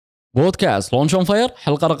بودكاست لونش اون فاير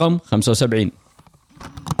حلقة رقم 75.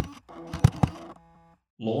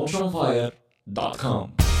 launchonfire.com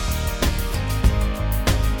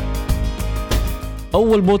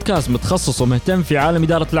أول بودكاست متخصص ومهتم في عالم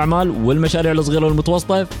إدارة الأعمال والمشاريع الصغيرة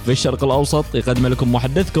والمتوسطة في الشرق الأوسط، يقدم لكم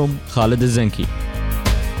محدثكم خالد الزنكي.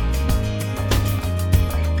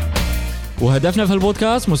 وهدفنا في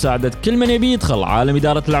البودكاست مساعدة كل من يبي يدخل عالم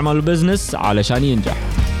إدارة الأعمال والبزنس علشان ينجح.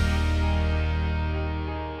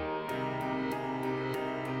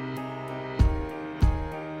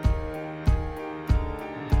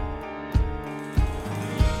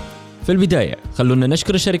 في البداية خلونا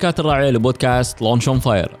نشكر الشركات الراعية لبودكاست لونش اون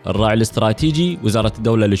فاير: الراعي الاستراتيجي وزارة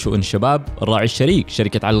الدولة لشؤون الشباب، الراعي الشريك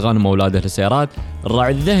شركة علي الغانم وأولاده للسيارات،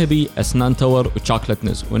 الراعي الذهبي أسنان تاور وشوكلت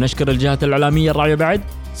نز، ونشكر الجهات الإعلامية الراعية بعد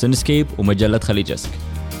سنسكيب ومجلة خليج اسك.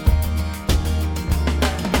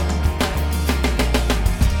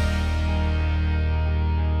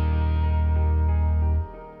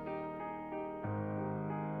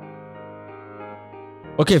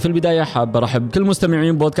 اوكي، في البدايه حاب ارحب بكل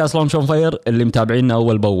مستمعين بودكاست لونش اون فاير اللي متابعيننا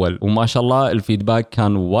اول باول، وما شاء الله الفيدباك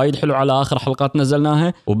كان وايد حلو على اخر حلقات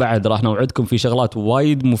نزلناها، وبعد راح نوعدكم في شغلات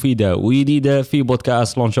وايد مفيده وجديده في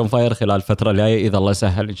بودكاست لونش اون فاير خلال الفتره الجايه اذا الله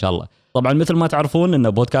سهل ان شاء الله. طبعا مثل ما تعرفون ان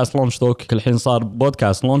بودكاست لونش توك الحين صار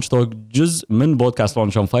بودكاست لونش توك جزء من بودكاست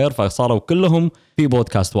لونش اون فاير، فصاروا كلهم في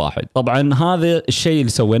بودكاست واحد. طبعا هذا الشيء اللي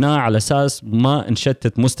سويناه على اساس ما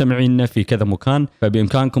نشتت مستمعينا في كذا مكان،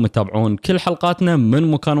 فبامكانكم تتابعون كل حلقاتنا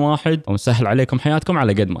من مكان واحد ونسهل عليكم حياتكم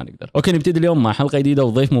على قد ما نقدر. اوكي، نبتدي اليوم مع حلقه جديده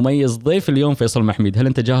وضيف مميز. ضيف اليوم فيصل محميد. هل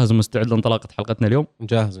انت جاهز ومستعد لانطلاقه حلقتنا اليوم؟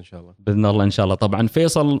 جاهز ان شاء الله باذن الله ان شاء الله. طبعا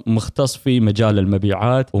فيصل مختص في مجال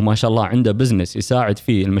المبيعات، وما شاء الله عنده بزنس يساعد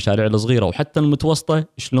فيه المشاريع الصغيره وحتى المتوسطه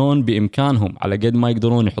شلون بامكانهم على قد ما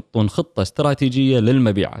يقدرون يحطون خطه استراتيجيه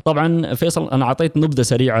للمبيعات. طبعا فيصل انا اعطيت نبذه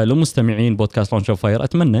سريعه لمستمعين بودكاست لونش اون فاير،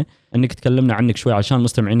 اتمنى انك تكلمنا عنك شوي عشان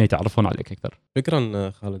مستمعينا يتعرفون عليك اكثر. شكرا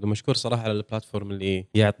خالد، ومشكور صراحه على البلاتفورم اللي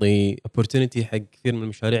يعطي opportunity حق كثير من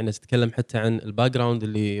المشاريع ان تتكلم حتى عن الباك جراوند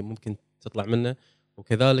اللي ممكن تطلع منه،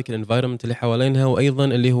 وكذلك الانفايرمنت اللي حوالينها، وايضا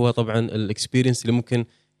اللي هو طبعا الاكسبيرينس اللي ممكن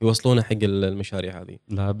يوصلونه حق المشاريع هذه.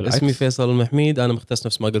 لا بالعكس، اسمي فيصل المحميد، انا مختص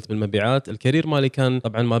نفس ما قلت بالمبيعات. الكارير مالي كان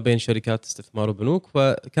طبعا ما بين شركات استثمار وبنوك،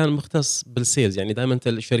 فكان مختص بالسيلز. يعني دائما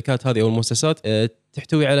الشركات هذه او المؤسسات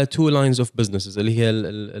تحتوي على تو لاينز اوف بزنسز اللي هي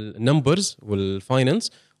النمبرز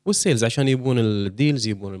والفاينانس والسيلز، عشان يبون الديلز،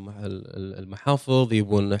 يبون المحافظ،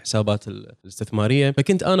 يبون حسابات الاستثماريه.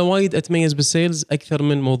 فكنت انا وايد اتميز بالسيلز اكثر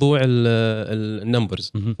من موضوع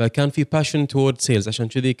النمبرز، فكان في باشن تورد سيلز. عشان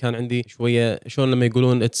كذي كان عندي شويه شلون لما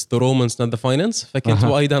يقولون اتس ذا رومانس نوت ذا فاينانس، فكنت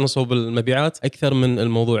وايد انا صوب المبيعات اكثر من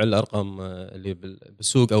الموضوع الارقام اللي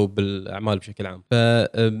بالسوق او بالاعمال بشكل عام.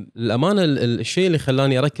 فالامانه الشيء اللي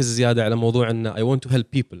خلاني اركز زياده على موضوع ان اي ونت تو هيلب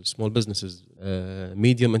بيبل سمول بزنسز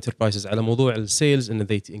ميديوم انتربرايزز على موضوع السيلز، ان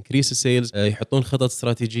they increase السيلز، يحطون خطط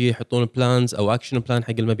استراتيجيه، يحطون بلانز او اكشن بلان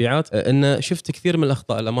حق المبيعات. ان شفت كثير من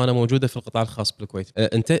الاخطاء الامانه موجوده في القطاع الخاص بالكويت.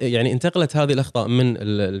 يعني انتقلت هذه الاخطاء من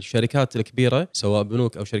الشركات الكبيره سواء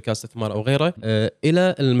بنوك او شركات استثمار او غيره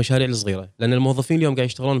الى المشاريع الصغيره، لان الموظفين اليوم قاعد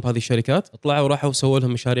يشتغلون بهذه الشركات طلعوا وراحوا وسووا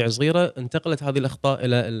لهم مشاريع صغيره، انتقلت هذه الاخطاء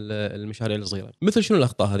الى المشاريع الصغيره. مثل شنو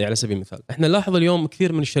الاخطاء هذه؟ على سبيل المثال احنا نلاحظ اليوم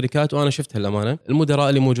كثير من الشركات، وانا شفتها الامانه، المدراء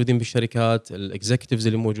اللي موجودين بالشركات، الاكزيكتيفز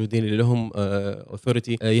اللي موجودين اللي لهم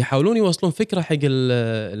اوثوريتي، يحاولون يوصلون فكره حق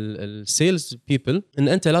السيلز بيبل ان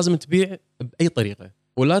انت لازم تبيع باي طريقه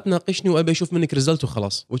ولا تناقشني وابي اشوف منك ريزلت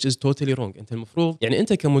وخلاص، which is totally wrong. انت المفروض يعني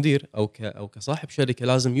انت كمدير او كصاحب شركه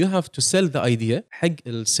لازم you have to sell the idea حق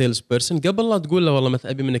السيلز بيرسون قبل لا تقول له والله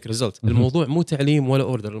مثلا ابي منك ريزلت. الموضوع مو تعليم ولا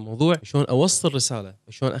اوردر، الموضوع شلون اوصل رساله،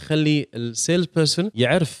 شلون اخلي السيلز بيرسون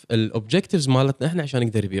يعرف الاوبجكتيفز مالتنا احنا عشان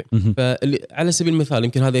يقدر يبيع. فعلى سبيل المثال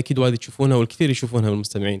يمكن هذه اكيد وايد تشوفونها والكثير يشوفونها من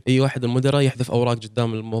المستمعين، اي واحد المدراء يحذف اوراق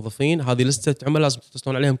قدام الموظفين، هذه لسته عملاء لازم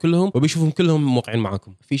تتصلون عليهم كلهم وبيشوفهم كلهم موقعين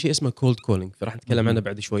معاكم. في شيء اسمه كولد كولينج، فراح نتكلم عنه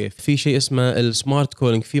بعد شويه. في شيء اسمه السمارت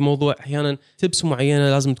كولينج، في موضوع احيانا تبس معينه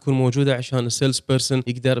لازم تكون موجوده عشان السيلز بيرسون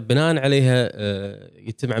يقدر بناء عليها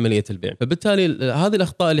يتم عمليه البيع. فبالتالي هذه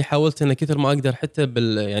الاخطاء اللي حاولت ان كثر ما اقدر حتى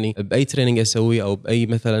يعني باي تريننج اسويه او باي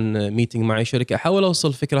مثلا ميتنج مع شركه احاول اوصل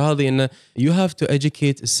الفكره هذه، انه يو هاف تو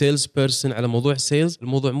educate السيلز بيرسون على موضوع السيلز.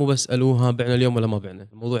 الموضوع مو بس الوها بعنا اليوم ولا ما بعنا،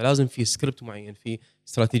 الموضوع لازم في سكريبت معين، في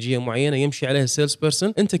استراتيجيه معينه يمشي عليها السيلز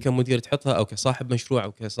بيرسون، انت كمدير تحطها او كصاحب مشروع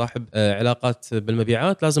او كصاحب علاقات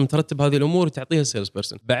بالمبيعات لازم ترتب هذه الامور وتعطيها السيلز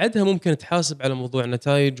بيرسون. بعدها ممكن تحاسب على موضوع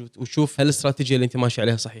النتائج وتشوف هل الاستراتيجيه اللي انت ماشي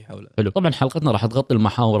عليها صحيحه ولا لا. حلو. طبعا حلقتنا راح تغطي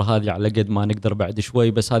المحاور هذه على قد ما نقدر بعد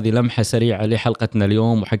شوي، بس هذه لمحه سريعه لحلقتنا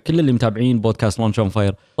اليوم وحق كل اللي متابعين بودكاست لونش اون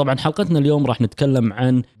فاير. طبعا حلقتنا اليوم راح نتكلم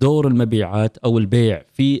عن دور المبيعات او البيع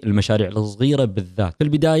في المشاريع الصغيره بالذات. في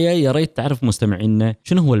البدايه يا ريت تعرف مستمعينا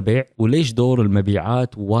شنو هو البيع وليش دور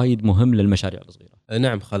المبيعات وايد مهم للمشاريع الصغيره.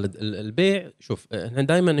 نعم خالد، البيع شوف احنا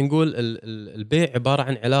دائما نقول البيع عباره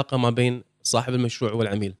عن علاقه ما بين صاحب المشروع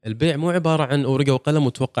والعميل. البيع مو عباره عن ورقه وقلم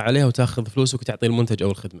وتوقع عليها وتاخذ فلوسك وتعطي المنتج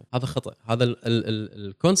او الخدمه، هذا خطا. هذا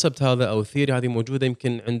الكونسبت هذا او الثيوري هذه موجوده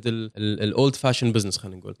يمكن عند الاولد فاشن بزنس.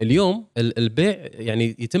 خلينا نقول اليوم البيع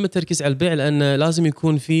يعني يتم التركيز على البيع لانه لازم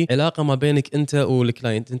يكون في علاقه ما بينك انت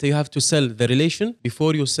والكلاينت. انت you have to sell the relation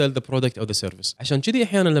before you sell the product or the service. عشان كذي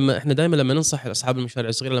احيانا لما احنا دائما لما ننصح اصحاب المشاريع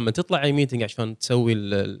الصغيره لما تطلع اي ميتنج عشان تسوي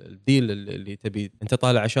الديل اللي تبي انت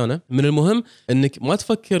طالع عشانه، من المهم انك ما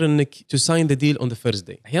تفكر انك to sign the deal on the first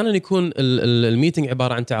day. احيانا يكون الميتنج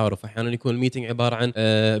عباره عن تعارف، احيانا يكون الميتنج عباره عن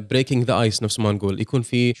breaking the ice نفس ما نقول، يكون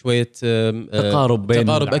في شويه تقارب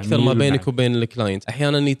اكثر ما بينك وبين الكلاينت.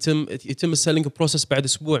 احيانا يتم السيلينج بروسس بعد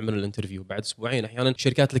اسبوع من الانترفيو، بعد اسبوعين. احيانا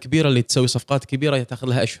الشركات الكبيره اللي تسوي صفقات كبيره تاخذ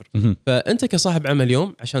لها اشهر. فانت كصاحب عمل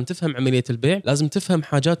اليوم عشان تفهم عمليه البيع لازم تفهم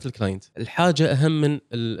حاجات الكلاينت. الحاجه اهم من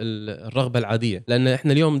الرغبه العاديه، لان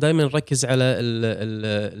احنا اليوم دائما نركز على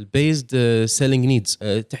البيزد سيلينج نيدز.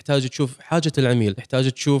 تحتاج تشوف حاجه العميل،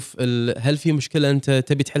 تحتاج تشوف هل في مشكله انت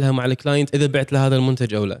تبي تحلها مع الكلاينت اذا بعت له هذا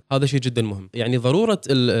المنتج او لا. هذا شيء جدا مهم. يعني ضروره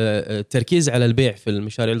التركيز على البيع في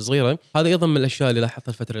المشاريع الصغيره هذا ايضا من الاشياء اللي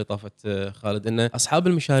لاحظتها الفتره اللي طافت خالد، ان اصحاب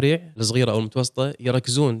المشاريع الصغيره او المتوسطه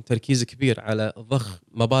يركزون تركيز كبير على ضخ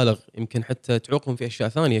مبالغ يمكن حتى تعوقهم في اشياء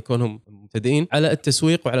ثانيه كونهم مبتدئين، على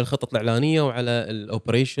التسويق وعلى الخطط الاعلانيه وعلى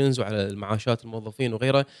الاوبريشنز وعلى المعاشات الموظفين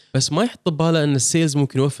وغيره، بس ما يحط بباله ان السيلز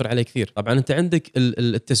ممكن يوفر عليه كثير. طبعا انت عندك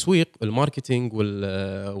التسويق والماركتينج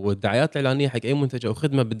والدعايات الاعلانيه حق اي منتج او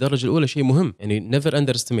خدمه بالدرجه الاولى شيء مهم، يعني نيفر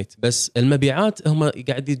اندر استيميت. بس المبيعات هم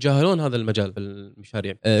قاعد يتجاهلون هذا المجال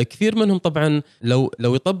بالمشاريع. كثير منهم طبعا لو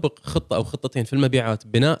يطبق خطه او خطتين في المبيعات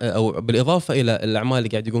بناء او بالاضافه الى الاعمال اللي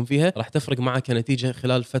قاعد يقوم فيها راح تفرق معه كنتيجه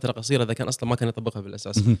خلال فتره قصيره اذا كان اصلا ما كان يطبقها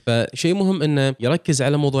بالاساس. فشيء مهم انه يركز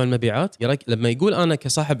على موضوع المبيعات. لما يقول انا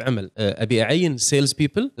كصاحب عمل ابي اعين سيلز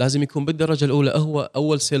بيبل، لازم يكون بالدرجه الاولى هو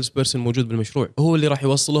اول سيلز بيرسون موجود بالمشروع، هو اللي راح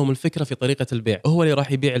يوصل لهم الفكره في طريقه البيع، هو اللي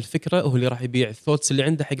راح يبيع الفكره، هو اللي راح يبيع الثوتس اللي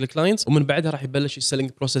عنده حق الكلاينتس، ومن بعدها راح يبلش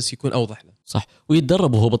السيلينج بروسس يكون اوضح له. صح،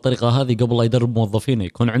 ويتدرب هو بالطريقه هذه قبل لا يدرب موظفينه،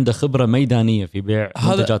 يكون عنده خبره ميدانيه في بيع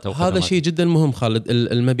منتجاته وخدماته. هذا شيء جدا مهم خالد.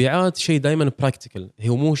 المبيعات شيء دائما براكتيكال،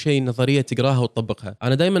 هو مو شيء نظريه تقراها وتطبقها.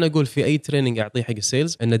 انا دائما اقول في اي تريننج اعطيه حق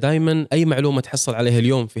السيلز ان دائما اي معلومه تحصل عليها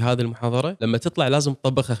اليوم في هذه المحاضره لما تطلع لازم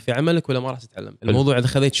تطبقها في عملك ولا ما راح تتعلم. الموضوع اذا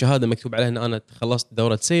خذيت شهاده مكتوب عليها ان انا خلصت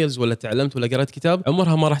دوره سيلز ولا تعلمت ولا قرأت كتاب،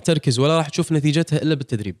 عمرها ما راح تركز ولا راح تشوف نتيجتها الا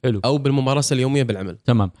بالتدريب. حلو. او بالممارسه اليوميه بالعمل.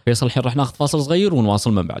 تمام فيصل، الحين راح ناخذ فاصل صغير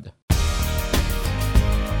ونواصل من بعده.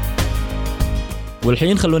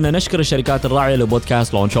 والحين خلونا نشكر الشركات الراعية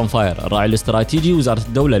لبودكاست لونش اون فاير: الراعي الاستراتيجي وزارة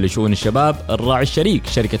الدولة لشؤون الشباب، الراعي الشريك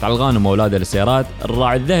شركة علغانم وأولاده للسيارات،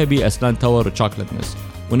 الراعي الذهبي أسنان تاور وتشوكلتنس.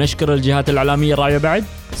 ونشكر الجهات الإعلامية الراعية بعد: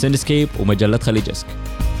 سينسكيب ومجلة خليج اسك.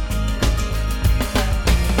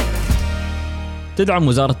 تدعم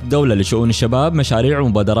وزارة الدولة لشؤون الشباب مشاريع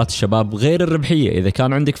ومبادرات الشباب غير الربحية. إذا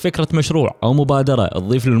كان عندك فكرة مشروع أو مبادرة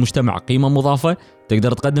تضيف للمجتمع قيمة مضافة،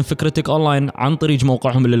 تقدر تقدم فكرتك أونلاين عن طريق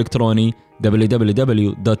موقعهم الإلكتروني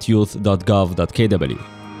www.youth.gov.kw.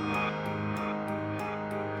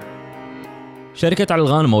 شركة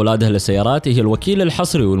علغانم وأولادها للسيارات هي الوكيل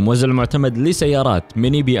الحصري والموزع المعتمد لسيارات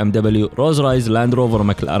ميني BMW، روز رايز، لاند روفر،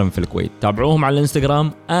 ماكلارن في الكويت. تابعوهم على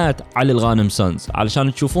الانستغرام @عليالغانمسونز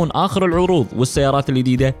علشان تشوفون آخر العروض والسيارات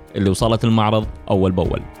الجديدة اللي وصلت المعرض أول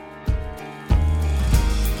بأول.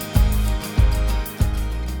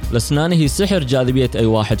 الأسنان هي سحر جاذبية أي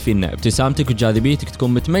واحد فينا. ابتسامتك وجاذبيتك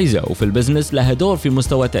تكون متميزة، وفي البزنس لها دور في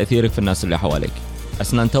مستوى تأثيرك في الناس اللي حواليك.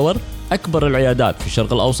 أسنان تاور أكبر العيادات في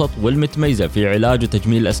الشرق الأوسط والمتميزة في علاج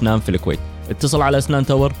وتجميل الأسنان في الكويت. اتصل على أسنان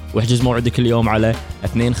تاور واحجز موعدك اليوم على 257-36666.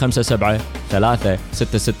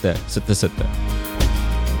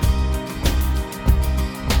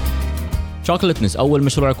 شوكلتنس أول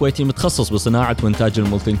مشروع كويتي متخصص بصناعة وإنتاج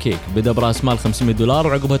المولتن كيك. بدأ برأس مال $500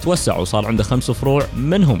 وعقبها توسع وصار عنده 5 فروع،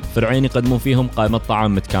 منهم فرعين يقدمون فيهم قائمة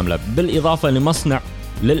طعام متكاملة بالإضافة لمصنع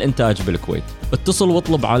للإنتاج بالكويت. اتصل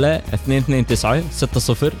واطلب على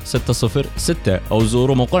 229-60606 أو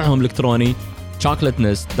زوروا موقعهم الإلكتروني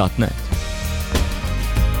chocolatness.net.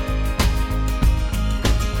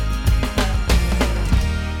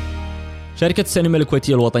 شركة السينما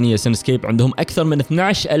الكويتية الوطنية سينسكيب عندهم أكثر من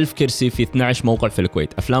 12,000 كرسي في 12 موقع في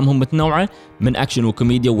الكويت. أفلامهم متنوعة من أكشن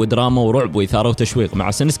وكوميديا ودراما ورعب وإثارة وتشويق.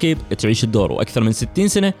 مع سينسكيب تعيش الدور، وأكثر من 60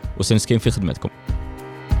 سنة وسينسكيب في خدمتكم.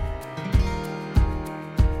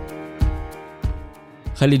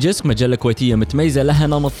 خليجسك مجلة كويتية متميزة، لها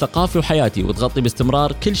نمط ثقافي وحياتي وتغطي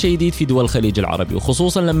باستمرار كل شيء جديد في دول الخليج العربي،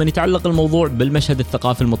 وخصوصا لما يتعلق الموضوع بالمشهد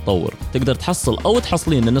الثقافي المتطور. تقدر تحصل أو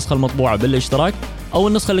تحصلين النسخة المطبوعة بالاشتراك أو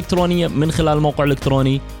النسخة الإلكترونية من خلال الموقع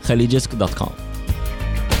الإلكتروني khalijisk.com.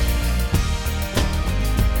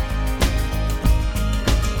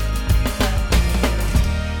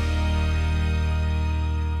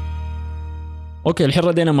 اوكي، الحين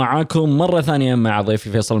ردينا معاكم مرة ثانية مع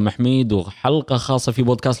ضيفي فيصل المحميد، وحلقة خاصة في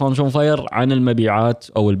بودكاست لونش اون فاير عن المبيعات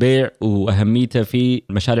او البيع واهميته في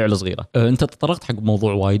المشاريع الصغيرة. انت تطرقت حق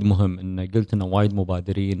موضوع وايد مهم، ان قلت ان وايد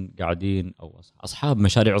مبادرين قاعدين او اصحاب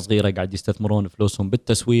مشاريع صغيرة قاعد يستثمرون فلوسهم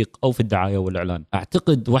بالتسويق او في الدعاية والاعلان.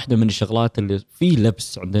 اعتقد واحدة من الشغلات اللي في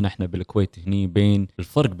لبس عندنا احنا بالكويت هني بين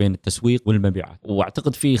الفرق بين التسويق والمبيعات،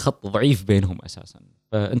 واعتقد في خط ضعيف بينهم اساسا.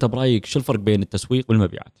 فانت برايك شو الفرق بين التسويق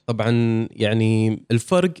والمبيعات؟ طبعا يعني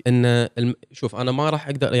الفرق ان شوف انا ما راح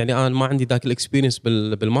اقدر، يعني انا ما عندي ذاك الاكسبيرينس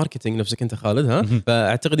بالماركتينج نفسك انت خالد، ها،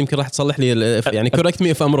 فاعتقد يمكن راح تصلح لي يعني كوركت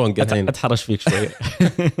مي اف ام رونج. اتحرش فيك شوي.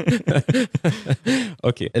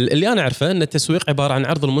 اوكي، اللي انا اعرفه ان التسويق عباره عن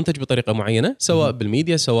عرض المنتج بطريقه معينه، سواء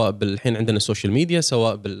بالميديا، سواء الحين عندنا السوشيال ميديا،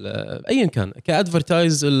 سواء ايا كان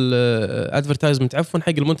كادفرتايزمنت عفوا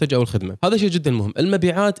حق المنتج او الخدمه. هذا شيء جدا مهم.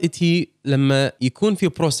 المبيعات اتي لما يكون في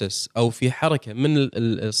بروسيس او في حركه من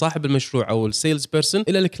صاحب المشروع او السيلز بيرسون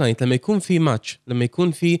الى الكلاينت، لما يكون في ماتش، لما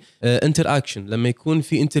يكون في انتر اكشن، لما يكون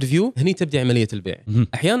في انترفيو، هني تبدا عمليه البيع.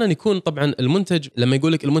 احيانا يكون طبعا المنتج، لما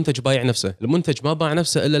يقول لك المنتج بايع نفسه، المنتج ما باع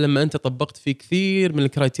نفسه الا لما انت طبقت فيه كثير من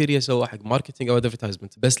الكرايتيريا سواء حق ماركتينج او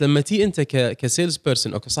ادفرتايزمنت. بس لما تي انت كسيلز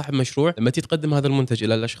بيرسون او كصاحب مشروع، لما تي تقدم هذا المنتج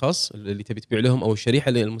الى الاشخاص اللي تبي تبيع لهم او الشريحه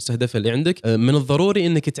المستهدفه اللي عندك، من الضروري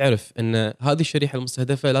انك تعرف ان هذه الشريحه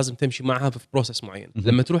المستهدفه لازم تمشي معها في بروسس معين.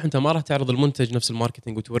 لما تروح انت ما راح تعرض المنتج نفس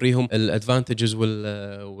الماركتينج وتوريهم الادفانتجز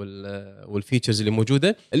والفيتشرز اللي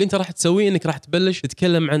موجوده. اللي انت راح تسويه انك راح تبلش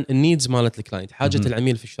تتكلم عن النيدز مالت الكلاينت، حاجه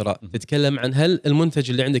العميل في الشراء، تتكلم عن هل المنتج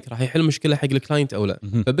اللي عندك راح يحل مشكله حق الكلاينت او لا.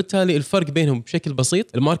 فبالتالي الفرق بينهم بشكل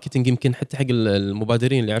بسيط. الماركتينج يمكن حتى حق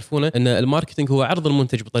المبادرين اللي يعرفونه ان الماركتينج هو عرض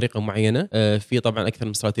المنتج بطريقه معينه، في طبعا اكثر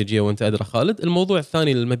من استراتيجيه وانت ادرى خالد. الموضوع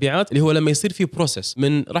الثاني للمبيعات اللي هو لما يصير في بروسس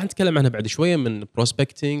من، راح نتكلم عنها بعد شويه، من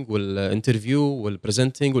بروسبكتنج والانترفيو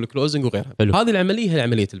والبرزنتنج والكلوزنج وغيرها. هذه العمليه هي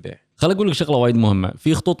عمليه البيع. خل أقول لك شغلة وايد مهمة،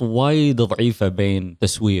 في خطوط وايد ضعيفة بين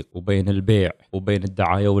التسويق وبين البيع وبين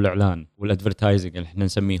الدعاية والإعلان والادفرتايزنج اللي احنا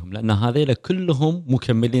نسميهم، لأن هذيلا كلهم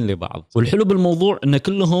مكملين لبعض. والحلو بالموضوع أن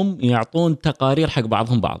كلهم يعطون تقارير حق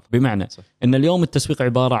بعضهم بعض. بمعنى صح. أن اليوم التسويق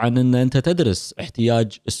عبارة عن أن أنت تدرس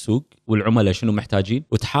احتياج السوق والعملاء شنو محتاجين،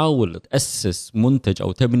 وتحاول تأسس منتج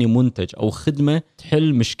أو تبني منتج أو خدمة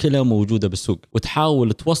تحل مشكلة موجودة بالسوق،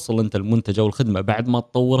 وتحاول توصل أنت المنتج أو الخدمة بعد ما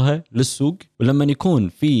تطورها للسوق. ولما يكون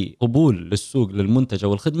في قبول للسوق للمنتج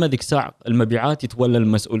أو الخدمة، ذيك ساعة المبيعات يتولى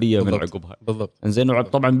المسؤولية بالضبط. من عقبها. بالضبط. إنزين،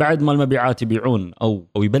 طبعا بعد ما المبيعات يبيعون أو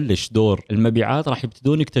يبلش دور المبيعات، راح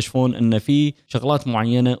يبتدون يكتشفون أن في شغلات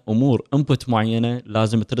معينة، أمور انبوت معينة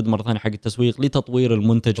لازم ترد مرة ثانية حق التسويق لتطوير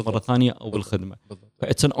المنتج بالضبط. مرة ثانية أو الخدمة.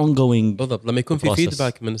 فإتس أن ongoing. بالضبط. لما يكون في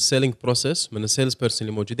فيدباك من السيلينج بروسيس، من السيلز بيرسون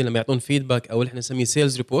اللي موجودين، لما يعطون فيدباك او اللي احنا نسميه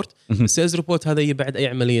سيلز ريبورت. السيلز ريبورت هذا يجي بعد اي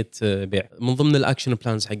عمليه بيع من ضمن الاكشن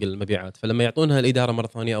بلانز حق المبيعات. فلما يعطونها الاداره مره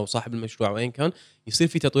ثانيه او صاحب المشروع او ايا كان، يصير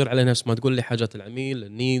في تطوير على نفس ما تقول لي حاجات العميل،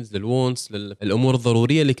 النيدز، للوونتس، للامور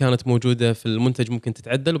الضروريه اللي كانت موجوده في المنتج ممكن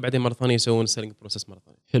تتعدل، وبعدين مره ثانيه يسوون السيلينج بروسيس مره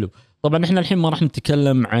ثانيه. حلو. طبعا احنا الحين ما راح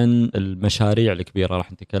نتكلم عن المشاريع الكبيره،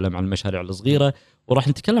 راح نتكلم عن المشاريع الصغيره، وراح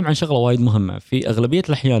نتكلم عن شغله وايد مهمه. في اغلبيه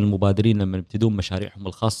الاحيان المبادرين لما يبتدون مشاريعهم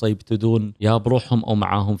الخاصه يبتدون يا بروحهم او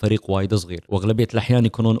معاهم فريق وايد صغير، واغلبيه الاحيان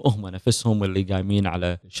يكونون هم نفسهم اللي قايمين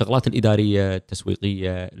على الشغلات الاداريه،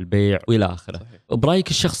 التسويقيه، البيع والى اخره. برايك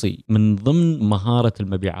الشخصي، من ضمن مهاره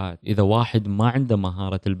المبيعات، اذا واحد ما عنده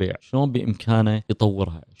مهاره البيع، شلون بامكانه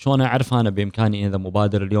يطورها؟ شلون اعرف انا بامكاني اذا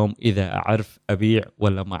مبادر اليوم اذا اعرف ابيع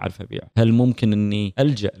ولا ما اعرف ابيع؟ هل ممكن اني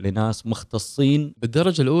الجا لناس مختصين؟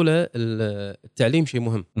 بالدرجه الاولى التعليم شيء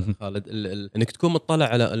مهم خالد. انك تكون مطلع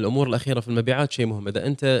على الامور الاخيره في المبيعات شيء مهم. اذا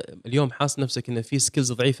انت اليوم حاس نفسك ان في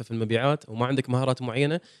سكيلز ضعيفه في المبيعات وما عندك مهارات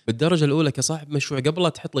معينه، بالدرجه الاولى كصاحب مشروع قبل لا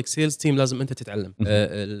تحط لك سيلز تيم لازم انت تتعلم،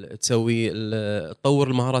 تسوي تطور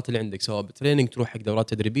المهارات اللي عندك، سواء بتريننج، تروح حق دورات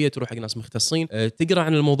تدريبيه، تروح حق ناس مختصين، تقرا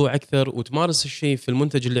عن الموضوع اكثر وتمارس الشيء في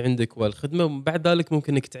المنتج اللي عندك والخدمه. وبعد ذلك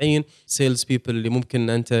ممكن انك تعين سيلز بيبل اللي ممكن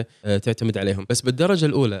انت تعتمد عليهم. بس بالدرجه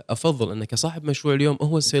الاولى افضل انك كصاحب مشروع اليوم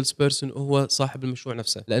هو السيلز بيرسون، هو صاحب صاحب المشروع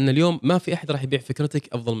نفسه، لان اليوم ما في احد راح يبيع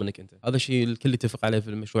فكرتك افضل منك انت. هذا الشيء الكل يتفق عليه في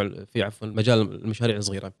المشروع، في عفوا مجال المشاريع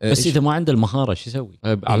الصغيره. بس اذا ما عنده المهاره شو يسوي؟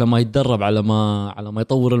 على ما يتدرب، على ما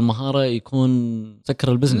يطور المهاره يكون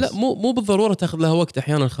سكر البزنس. لا مو بالضروره تاخذ لها وقت.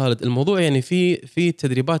 احيانا خالد الموضوع يعني في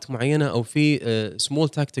تدريبات معينه او في سمول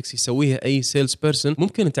تاكتكس يسويها اي سيلز بيرسون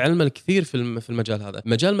ممكن تعلم الكثير في المجال هذا.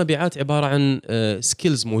 مجال مبيعات عباره عن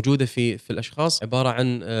سكيلز موجوده في الاشخاص، عباره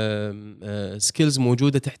عن سكيلز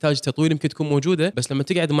موجوده تحتاج تطوير، يمكن تكون موجوده بس لما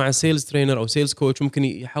تقعد مع سيلز ترينر او سيلز كوتش ممكن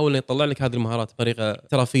يحاول يطلع لك هذه المهارات بطريقه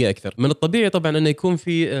احترافيه اكثر. من الطبيعي طبعا انه يكون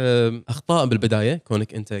في اخطاء بالبدايه،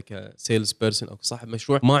 كونك انت كسيلز بيرسون او كصاحب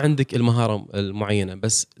مشروع ما عندك المهاره المعينه،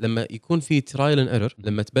 بس لما يكون في ترايل اند ايرور،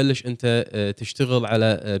 لما تبلش انت تشتغل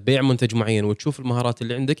على بيع منتج معين وتشوف المهارات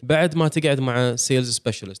اللي عندك، بعد ما تقعد مع سيلز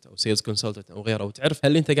سبيشالست او سيلز كونسلتنت او غيره وتعرف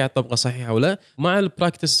هل انت قاعد تطبقه صحيح او لا، مع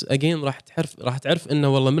البراكتس اجين راح تعرف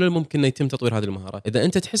انه والله من الممكن انه يتم تطوير هذه المهاره. اذا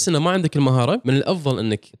انت تحس انه ما عندك المهاره، من الافضل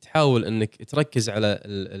انك تحاول انك تركز على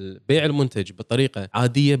بيع المنتج بطريقه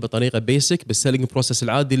عاديه، بطريقه بيسك، بالسيلينج بروسيس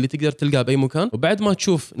العادي اللي تقدر تلقاه باي مكان، وبعد ما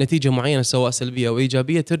تشوف نتيجه معينه سواء سلبيه او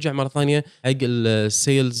ايجابيه ترجع مره ثانيه حق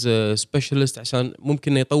السيلز سبيشالست عشان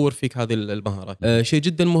ممكن يطور فيك هذه المهاره. شيء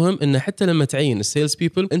جدا مهم انه حتى لما تعين السيلز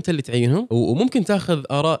بيبل انت اللي تعينهم، وممكن تاخذ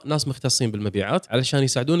اراء ناس مختصين بالمبيعات علشان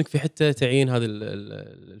يساعدونك في حتى تعيين هذه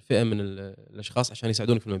الفئه من الاشخاص عشان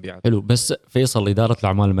يساعدونك في المبيعات. حلو. بس فيصل، اداره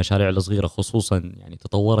الاعمال المشاريع الصغيره خصوصا يعني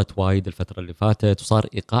تطورت وايد الفتره اللي فاتت، وصار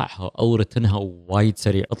ايقاعها او رتنها وايد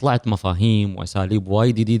سريع، طلعت مفاهيم واساليب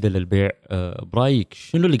وايد جديده للبيع. برايك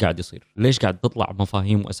شنو اللي قاعد يصير؟ ليش قاعد تطلع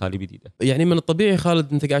مفاهيم واساليب جديده؟ يعني من الطبيعي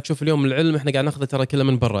خالد انت قاعد تشوف اليوم العلم احنا قاعد ناخذه ترى كله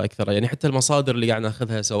من برا اكثر، يعني حتى المصادر اللي قاعد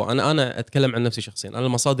ناخذها سواء انا اتكلم عن نفسي شخصيا، انا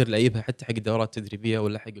المصادر اللي اجيبها حتى حق الدورات التدريبيه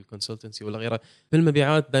ولا حق الكونسلتنسي ولا غيره في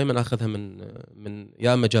المبيعات دائما اخذها من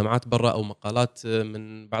يا اما جامعات برا او مقالات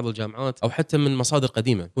من بعض الجامعات او حتى من مصادر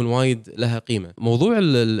قديمه تكون وايد لها قيمه. موضوع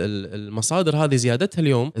المصادر هذه زيادتها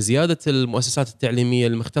اليوم، زياده المؤسسات التعليميه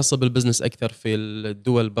المختصه بالبزنس اكثر في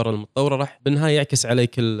الدول برا المتطوره، راح بالنهايه يعكس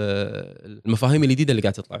عليك المفاهيم الجديده اللي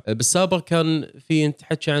قاعد تطلع. بالسابق كان في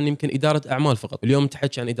تحكي عن يمكن اداره اعمال فقط، اليوم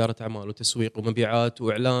تحكي عن اداره اعمال وتسويق ومبيعات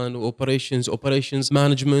واعلان واوبريشنز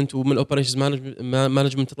مانجمنت، ومن الاوبريشنز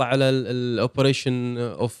مانجمنت تطلع على الاوبريشن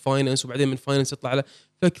اوف فاينانس، وبعدين من فاينانس تطلع على،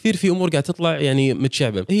 فكثير في امور قاعد تطلع يعني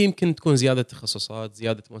متشعبه. هي يمكن تكون زياده تخصصات،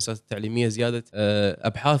 زياده مؤسسات التعليميه، زياده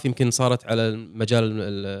ابحاث يمكن صارت على مجال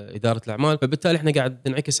اداره الاعمال، فبالتالي احنا قاعد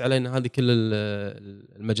تنعكس علينا هذه كل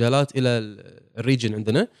المجالات الى الريجن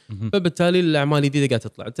عندنا، فبالتالي الاعمال الجديده قاعد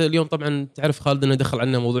تطلع. انت اليوم طبعا تعرف خالد انه دخل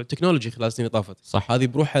عندنا موضوع التكنولوجي خلال السنين طافت، صح؟ هذه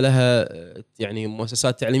بروحها لها يعني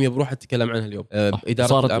مؤسسات تعليميه بروحها تتكلم عنها اليوم.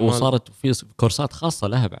 اداره الاعمال وصارت في كورسات خاصه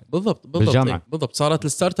لها بعد بالضبط بالضبط. صارت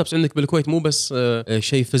الستارت ابس عندك بالكويت مو بس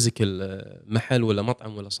شيء فيزيكال محل ولا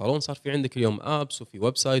مطعم ولا صالون، صار في عندك اليوم ابس وفي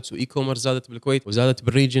ويب سايتس واي كوميرس زادت بالكويت وزادت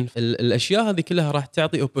بالريجن. الاشياء هذه كلها راح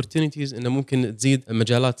تعطي اوبورتونيتيز انه ممكن تزيد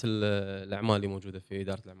مجالات الاعمال اللي موجوده في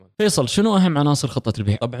اداره الاعمال. فيصل، شنو اهم عناصر خطه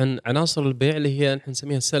البيع؟ طبعا عناصر البيع اللي هي نحن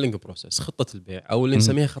نسميها السيلينج بروسيس، خطه البيع او اللي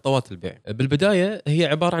نسميها خطوات البيع. بالبدايه هي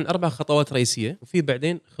عباره عن 4 خطوات رئيسيه، وفي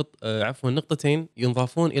بعدين نقطتين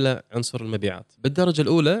ينضافون الى عنصر المبيعات. بالدرجه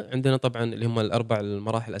الاولى عندنا طبعا اللي هم ال4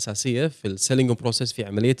 المراحل الاساسيه في السيلينج بروسيس في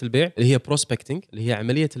عمليه البيع، اللي هي بروسبكتنج، اللي هي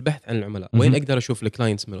عمليه البحث عن العملاء. وين اقدر اشوف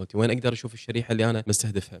الكلاينتس مالتي، وين اقدر اشوف الشريحه اللي انا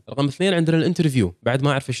مستهدفها. رقم 2 عندنا الانترفيو، بعد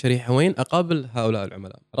ما اعرف الشريحه وين اقابل هؤلاء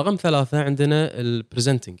العملاء. رقم 3 عندنا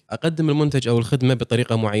البريزنتنج، اقدم المنتج او الخدمه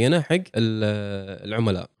بطريقه معينه حق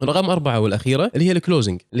العملاء. رقم 4 والاخيره اللي هي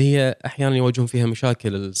الكلوزنج، اللي هي احيانا يواجهون فيها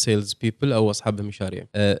مشاكل السيلز بيبل او اصحاب المشاريع.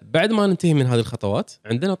 بعد ما ننتهي من هذه الخطوات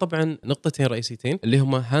عندنا طبعا نقطتين رئيسيتين اللي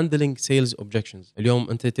هما هاندلنج سيلز اوبجكشنز. اليوم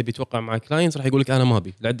انت تبي توقع مع كلاينتس راح يقول لك انا ما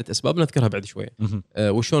ابي لعده اسباب نذكرها بعد شويه،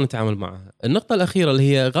 وشلون نتعامل معها. النقطه الاخيره اللي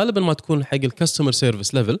هي غالبا ما تكون حق الكاستمر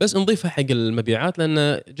سيرفيس ليفل، بس نضيفها حق المبيعات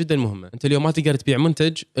لان جدا مهمه. انت اليوم ما تقدر تبيع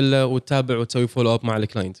منتج الا وتتابع وتسوي فولو اب مع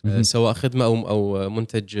الكلاينت، سواء خدمه او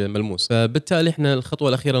منتج ملموس. فبالتالي احنا الخطوه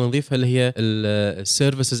الاخيره نضيفها اللي هي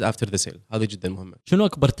السيرفيسز افتر ذا سيل، هذه جدا مهمه. شنو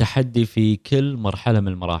اكبر تحدي في كل مرحله من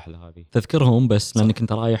المراحل هذه؟ تذكرهم بس لانك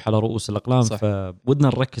انت رايح على رؤوس الاقلام، فودنا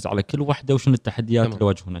نركز على كل واحده وشنو التحديات اللي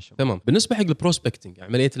واجهونا الشباب. تمام. بالنسبه حق البروسبكتنج،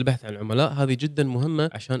 عمليه البحث عن العملاء، هذه جدا مهمه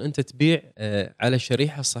عشان انت تبيع على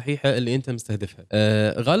الشريحه الصحيحه اللي انت مستهدفها.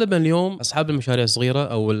 غالبا اليوم اصحاب المشاريع الصغيره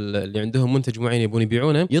او اللي عندهم منتج معين يبون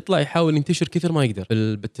يبيعونه يطلع يحاول ينتشر كثر ما يقدر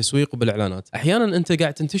بالتسويق وبالاعلانات. احيانا انت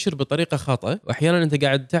قاعد تنتشر بطريقه خاطئه، واحيانا انت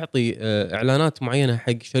قاعد تعطي اعلانات معينه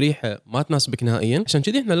حق شريحه ما تناسبك نهائيا. عشان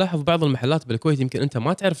كذي احنا نلاحظ بعض المحلات بالكويت يمكن انت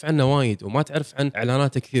ما تعرف عنه وايد وما تعرف عن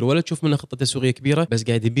اعلاناته كثير ولا تشوف منه خطه تسويقيه كبيره، بس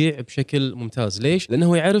قاعد يبيع بشكل ممتاز. ليش؟ لانه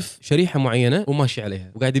هو يعرف شريحه معينه وماشي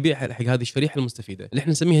عليها وقاعد يبيع حق هذه الشريحه المستفيده اللي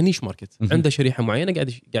احنا نسميها نيش ماركت. عنده شريحه معينه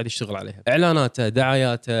قاعد يشتغل عليها، اعلاناته،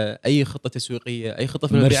 دعاياته، اي خطه تسويقيه، اي خطه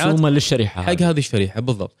في المبيعات مرسومه للشريحه حق هذه الشريحه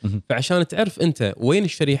بالضبط. فعشان تعرف انت وين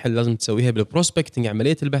الشريحه اللي لازم تسويها بالبروسبكتنج،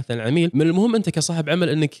 عمليه البحث عن العميل، من المهم انت كصاحب عمل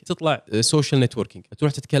انك تطلع سوشيال نتوركينج،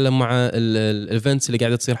 تروح تتكلم مع الايفنتس اللي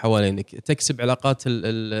قاعده تصير حوالينك، تكسب علاقات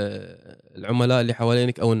العملاء اللي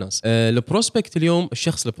حوالينك او الناس. البروسبكت اليوم،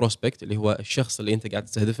 الشخص البروسبكت اللي هو الشخص اللي انت قاعد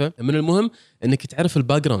تستهدفه، من المهم انك تعرف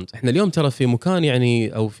الباك جراوند. احنا اليوم ترى في مكان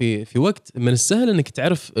يعني او في وقت من السهل انك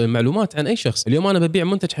تعرف معلومات عن اي شخص. اليوم انا ببيع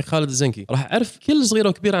منتج حق خالد الزنكي، راح اعرف كل صغيره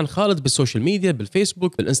وكبيره عن خالد بالسوشيال ميديا،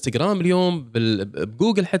 بالفيسبوك، بالانستغرام، اليوم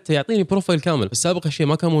بجوجل حتى يعطيني بروفايل كامل. بالسابق هالشيء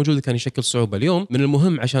ما كان موجود، كان يشكل صعوبه. اليوم من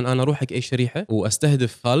المهم عشان انا اروح حق اي شريحه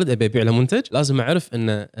واستهدف خالد ابي ابيع له منتج، لازم اعرف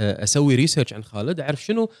ان اسوي ريسيرش عن خالد، اعرف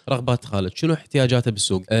شنو رغبات خالد، شنو احتياجاته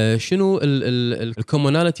بالسوق، شنو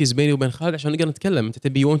الكوموناليتيز بيني وبين خالد عشان نقدر نتكلم. انت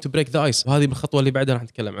تبي وانت بريك ذا ايس، وهذه بالخطوه اللي بعدها راح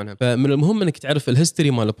نتكلم عنها. فمن المهم انك تعرف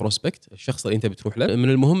الهيستوري مال البروسبكت، الشخص اللي انت بتروح له. من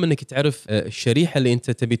المهم انك تعرف الشريحه اللي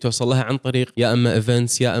انت تبي توصل لها عن طريق يا اما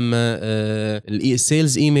ايفنتس، يا اما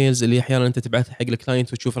السيلز ايميلز اللي احيانا انت تبعثها حق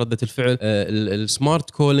الكلاينت وتشوف رده الفعل، السمارت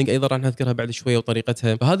كولينج ايضا راح نذكرها بعد شويه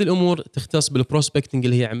وطريقتها. فهذه الامور تختص بالبروسبكتنج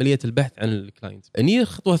اللي هي عمليه البحث عن الكلاينت. هني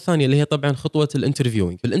الخطوه الثانيه اللي هي طبعا خطوه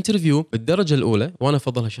الانترفيوينج. بالانترفيو بالدرجه الاولى، وانا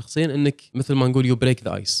افضلها شخصيا، انك مثل ما نقول يو بريك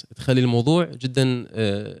ذا ايس، تخلي الموضوع جدا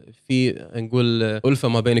في نقول الفه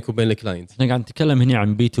ما بينك وبين الكلاينت. احنا قاعد نتكلم هنا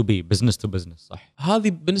عن بي تو بي، بزنس تو بزنس، صح؟ هذه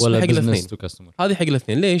بالنسبه حق الاثنين، هذه حق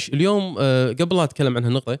الاثنين. ليش اليوم قبل لا اتكلم عن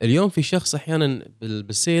هالنقطه، اليوم في شخص احيانا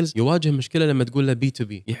بالسيلز يواجه مشكله لما تقول له بي تو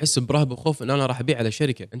بي، يحس برهبه وخوف ان انا راح ابيع على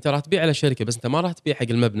شركه. انت راح تبيع على شركه، بس انت ما راح تبيع حق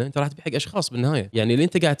المبنى، انت راح تبيع حق اشخاص بالنهايه. يعني اللي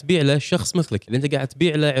انت قاعد تبيع له شخص مثلك، اللي انت قاعد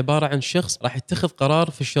تبيع له عباره عن شخص راح يتخذ قرار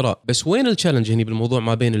في الشراء. بس وين التشالنج هنا بالموضوع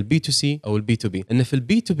ما بين البي تو سي او البي تو بي؟ ان في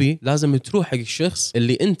البي تو بي لازم تروح حق الشخص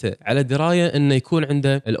اللي انت على درايه انه يكون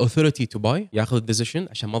عنده الاوثوريتي تو باي، ياخذ الديسيشن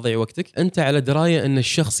عشان ما تضيع وقتك. انت على درايه ان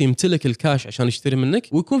الشخص يمتلك الكاش عشان يشتري منك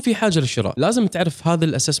ويكون في حاجه للشراء. لازم تعرف هذا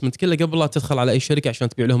الاسسمنت كله قبل لا تدخل على اي شركه عشان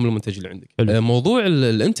تبيع لهم المنتج اللي عندك. موضوع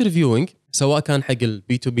الانترفيوينج سواء كان حق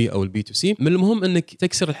البي تو بي او البي تو سي، من المهم انك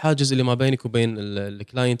تكسر الحاجز اللي ما بينك وبين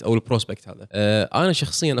الكلاينت او البروسبكت هذا. انا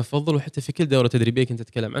شخصيا افضل، وحتى في كل دوره تدريبيه كنت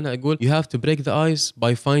اتكلم عنها، اقول you have to break the ice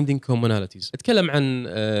by finding commonalities. اتكلم عن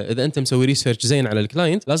اذا انت مسوي ريسيرش زين على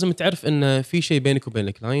الكلاينت، لازم تعرف ان في شيء بينك وبين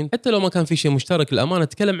الكلاينت، حتى لو ما كان في شيء مشترك. الامانه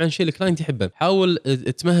تكلم عن شيء الكلاينت يحبه، حاول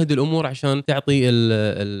تمهد الامور عشان تعطي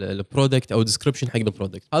البرودكت او ديسكربشن حق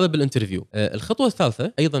البرودكت. هذا بالانترفيو. الخطوه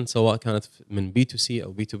الثالثه ايضا سواء كانت من بي تو سي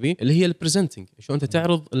او بي تو بي، اللي هي البرزنتنج، شو انت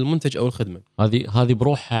تعرض المنتج او الخدمه. هذه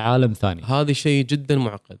بروحها عالم ثاني، هذا شيء جدا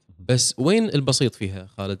معقد. بس وين البسيط فيها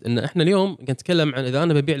خالد؟ ان احنا اليوم نتكلم عن اذا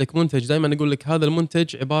انا ببيع لك منتج، دائما اقول لك هذا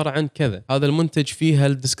المنتج عباره عن كذا، هذا المنتج فيه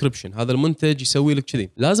الديسكربشن، هذا المنتج يسوي لك كذي.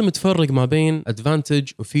 لازم تفرق ما بين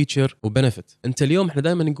ادفانتج وفيتشر وبنفيت. انت اليوم احنا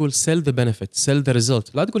دائما نقول سيل ذا بنفيت، سيل ذا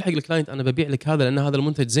ريزلت. لا تقول حق الكلاينت انا ببيع لك هذا لان هذا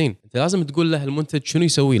المنتج زين. انت لازم تقول له المنتج شنو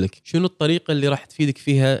يسوي لك، شنو الطريقه اللي راح تفيدك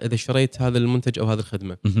فيها اذا شريت هذا المنتج او هذه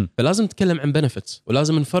الخدمه. فلازم نتكلم عن بنفيتس،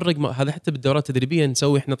 ولازم نفرق هذا حتى بالدورات التدريبيه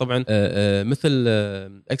نسوي احنا طبعا مثل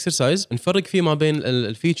اكسرسايز نفرق فيه ما بين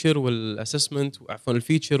الفيتشر والاسسمنت، عفوا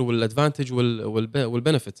الفيتشر والادفانتج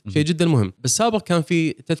والبنفيت. شيء جدا مهم. بالسابق كان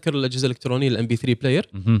في تذكر الاجهزه الالكترونيه الام بي 3 بلاير.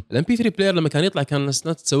 الام بي 3 بلاير لما كان يطلع كان الناس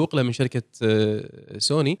تسوق له من شركه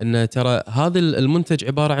سوني ان ترى هذا المنتج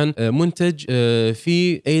عباره عن منتج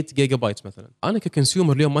فيه 8 جيجا بايت مثلا. انا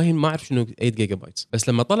ككونسيومر اليوم ما اعرف شنو 8 جيجا بايت، بس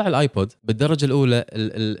لما طلع الايبود بالدرجه الاولى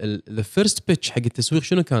الفيرست بيتش حق التسويق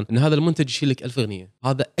شنو كان؟ ان هذا المنتج يشيل لك 1000 اغنيه.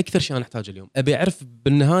 هذا اكثر شيء انا احتاجه اليوم، ابي اعرف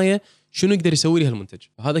بالنهايه شنو يقدر يسوي لي هالمنتج.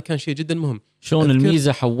 هذا كان شيء جدا مهم. شلون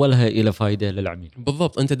الميزه حولها الى فائده للعميل.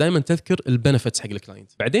 بالضبط. انت دائما تذكر البنفيتس حق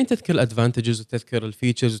الكلاينت، بعدين تذكر الادفانتجز وتذكر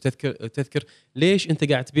الفيتشرز وتذكر ليش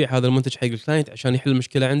انت قاعد تبيع هذا المنتج حق الكلاينت عشان يحل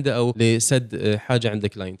مشكله عنده او لسد حاجه عند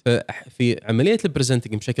الكلاينت. ففي عمليه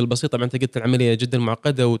البرزنتنج بشكل بسيط، طبعا انت قلت العمليه جدا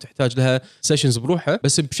معقده وتحتاج لها سيشنز بروحها،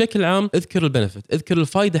 بس بشكل عام اذكر البنفيت، اذكر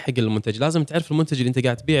الفائده حق المنتج. لازم تعرف المنتج اللي انت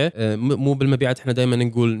قاعد تبيعه. مو بالمبيعات احنا دائما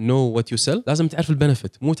نقول نو وات يو سيل، لازم تعرف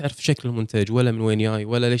البنفيت، مو تعرف شكل المنتج ولا من وين جاي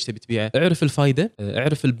ولا ليش تبي تبيعه. اعرف الفائده،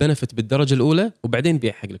 اعرف البنفيت بالدرجه الاولى، وبعدين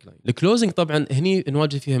بيع حق الكلاينت. الكلوزنج طبعا هني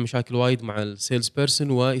نواجه فيها مشاكل وايد مع السيلز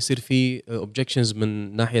بيرسون، ويصير في اوبجكشنز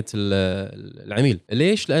من ناحيه العميل.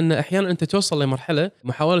 ليش؟ لان احيانا انت توصل لمرحله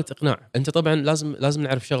محاوله اقناع. انت طبعا لازم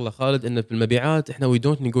نعرف شغله خالد، ان بالمبيعات احنا وي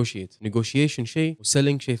دونت نيغوشيت، نيغوشيشن شيء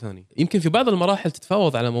وسيلينج شيء ثاني. يمكن في بعض المراحل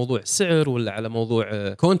تتفاوض على موضوع سعر ولا على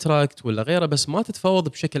موضوع كونتراكت ولا غيره، بس ما تتفاوض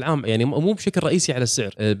بشكل عام، يعني مو بشكل رئيسي على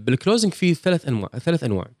السعر. بالكلوزنج الكلوزنج فيه ثلاث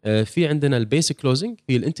انواع. في عندنا البيسك كلوزنج،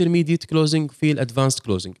 في الانترميديت كلوزنج، في الادفانسد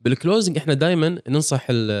كلوزنج. بالكلوزنج احنا دائما ننصح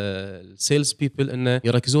السيلز بيبل انه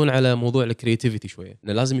يركزون على موضوع الكرياتيفيتي شويه،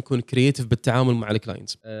 انه لازم يكون كرياتيف بالتعامل مع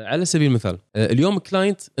الكلاينتس. على سبيل المثال اليوم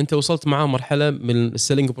الكلاينت انت وصلت معاه مرحله من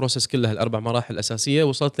السيلينج بروسيس كلها، الاربع مراحل الاساسيه،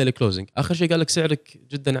 وصلت للكلوزنج، اخر شيء قال لك سعرك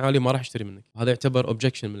جدا عالي ما راح اشتري منك. هذا يعتبر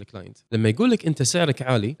اوبجكشن من الكلاينت. لما يقول لك انت سعرك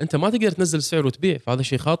عالي انت ما تقدر تنزل سعر وتبيع، فهذا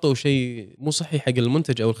شيء خاطئ وشيء مو صحي حق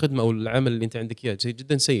المنتج او الخدمه او العمل اللي انت عندك اياه، شيء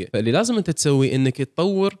جدا سيء. فاللي لازم انت تسوي انك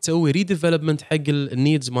تسوي ريديفلوبمنت حق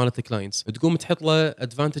النيدز مالت الكلاينتس، تقوم تحط له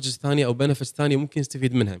ادفانتجز ثانيه او بنفيتس ثانيه ممكن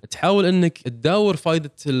يستفيد منها، تحاول انك تداور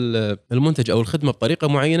فائده المنتج او الخدمه بطريقه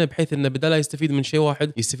معينه بحيث انه بدل لا يستفيد من شيء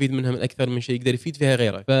واحد يستفيد منها من اكثر من شيء، يقدر يفيد فيها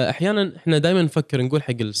غيره. فاحيانا احنا دائما نفكر نقول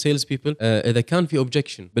حق السيلز بيبل اذا كان في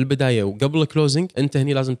اوبجكشن بالبدايه وقبل الكلوزنج انت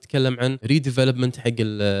هني لازم تتكلم عن ريديفلوبمنت حق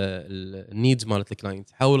النيدز مالت الكلاينت.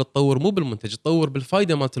 حاول تطور مو بالمنتج، تطور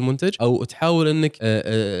بالفائده مالت المنتج، او تحاول انك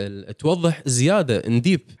توضح زياده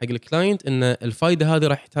نديب حق الكلاينت ان الفائده هذه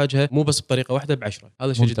راح يحتاجها مو بس بطريقه واحده ب10.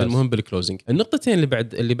 هذا شيء جدا مهم بالكلوزنج. النقطتين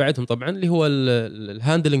اللي بعدهم طبعا اللي هو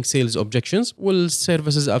الهاندلنج سيلز اوبجكشنز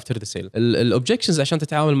والسيرفيسز افتر ذا سيل. الاوبجكشنز عشان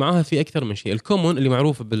تتعامل معاها في اكثر من شيء. الكومون اللي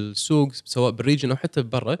معروف بالسوق سواء بالريجن او حتى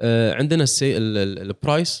برا، عندنا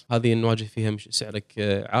البرايس، هذه نواجه فيها سعرك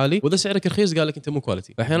عالي، واذا سعرك رخيص قال لك انت مو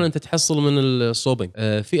كواليتي، فاحيانا انت تحصل من الصوبين.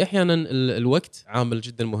 في احيانا الوقت عامل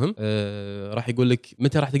جدا مهم، راح يقول لك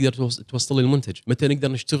متى راح تقدر توصل لي المنتج، متى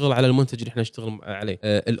نقدر نشتغل على المنتج اللي احنا نشتغل عليه.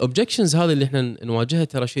 الاوبجكشنز هذه اللي احنا نواجهها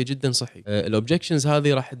ترى شيء جدا صحي. الاوبجكشنز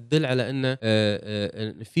هذه راح تدل على انه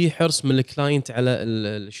في حرص من الكلاينت على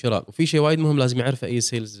الشراء. وفي شيء وايد مهم لازم يعرفه اي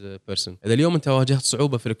سيلز بيرسون، اذا اليوم انت واجهت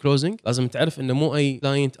صعوبه في الكلوزنج لازم تعرف انه مو اي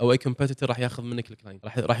كلاينت او اي كومبيتيتور راح ياخذ منك الكلاينت،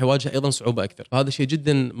 راح يواجه ايضا صعوبه اكثر. فهذا شيء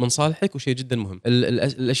جدا من صالحك وشيء جدا مهم.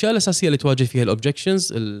 الاشياء الاساسيه اللي تواجه فيها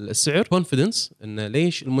الاوبجكشنز، السعر، كونفيدنس، انه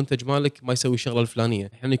ليش المنتج مالك ما يسوي الشغله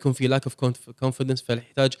الفلانيه، احيانا يكون في لاك اوف كونفيدنس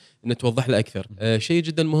فيحتاج ان توضح له اكثر. شيء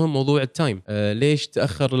جدا مهم موضوع التايم، ليش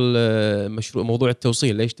تاخر المشروع، موضوع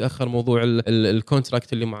التوصيل، ليش تاخر موضوع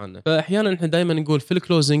الكونتراكت اللي معنا. فاحيانا احنا دائما نقول في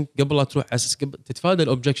الكلوزنج قبل لا تروح اساس تتفادى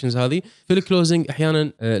الاوبجكشنز هذه، في الكلوزنج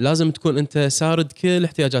احيانا لازم تكون انت سارد كل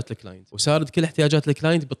احتياجات الكلاينت، وسارد كل احتياجات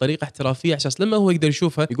الكلاينت بطريقه احترافيه عشان لما هو يقدر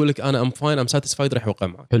يشوفها يقول لك انا ام فاين ام ساتيسفايد راح يوقع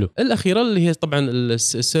معك. حلو. الاخيره اللي هي طبعا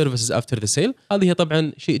السيرفيسز افتر ذا سيل، هذه هي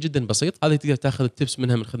طبعا شيء جدا بسيط، هذه تقدر تاخذ التبس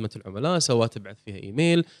منها من خدمه العملاء، سواء تبعث فيها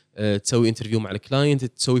ايميل، تسوي انترفيو مع الكلاينت،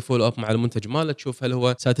 تسوي فولو اب مع المنتج ماله، تشوف هل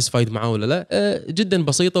هو ساتيسفايد معاه ولا لا. جدا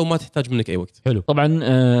بسيطه وما تحتاج منك اي وقت. حلو. طبعا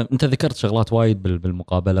انت ذكرت شغلات وايد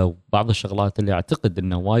بالمقابله، وبعض الشغلات اللي اعتقد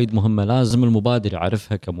انه وايد مهمه لازم المبادر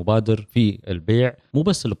يعرفها كمبادر في البيع، مو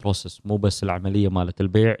بس البروسيس، مو بس العمليه مالت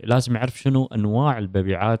البيع، لازم يعرف شنو انواع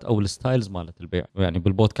المبيعات او الستايلز مالت البيع. يعني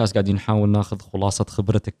بالبودكاست قاعدين نحاول ناخذ خلاصه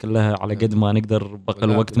خبرتك كلها على قد ما نقدر بقى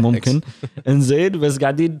الوقت ممكن. انزين، بس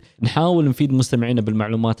قاعدين نحاول نفيد مستمعينا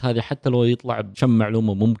بالمعلومات هذه، حتى لو يطلع بشم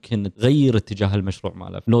معلومه ممكن تغير اتجاه المشروع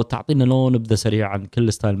ماله. لو تعطينا لو نبدا سريع عن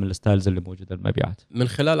كل ستايل من الستايلز اللي موجوده المبيعات. من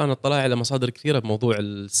خلال انا اطلع على مصادر كثيره بموضوع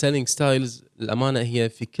السيلينج ستايلز، الامانه هي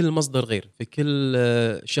في كل مصدر غير، في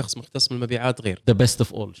كل شخص مختص بالمبيعات غير. ذا بيست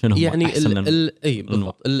اوف اول شنو يعني اي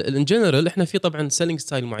بالضبط. ان جنرال احنا في طبعا سيلينج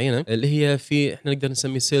ستايل معينه اللي هي في احنا نقدر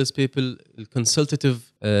نسميه سيلز بيبل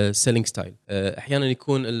الكونسلتيف سيلينج ستايل. احيانا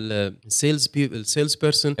يكون السيلز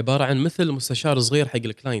بيرسون عباره عن مثل مستشار صغير حق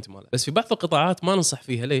الكلاينت ماله، بس في بعض القطاعات ما ننصح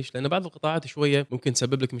فيها. ليش؟ لان بعض القطاعات شويه ممكن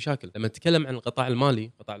تسبب لك مشاكل. لما نتكلم عن القطاع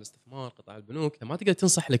المالي، قطاع الاستثمار، قطاع البنوك، ما تقدر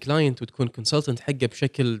تنصح الكلاينت وتكون كونسلتنت حقه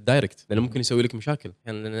بشكل دايركت، لانه ممكن يسوي لك مشاكل.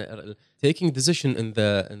 يعني taking decision in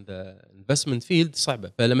the investment field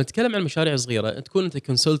صعبه. فلما نتكلم عن مشاريع صغيره تكون انت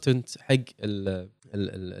كونسلتنت حق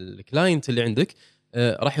الكلاينت اللي عندك،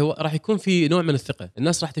 راح يكون في نوع من الثقه.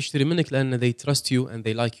 الناس راح تشتري منك لان they trust you and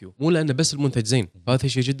they like you، مو لان بس المنتج زين. فهذا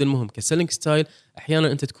شيء جدا مهم كسيلينج ستايل.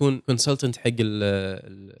 احيانا انت تكون كونسلتنت حق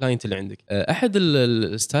الكلاينت اللي عندك. احد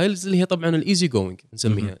الستايلز اللي هي طبعا الايزي جوينج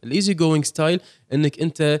نسميها. الايزي جوينج ستايل انك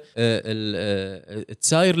انت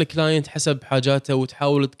تساير الكلاينت حسب حاجاته،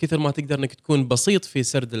 وتحاول كثر ما تقدر انك تكون بسيط في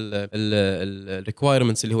سرد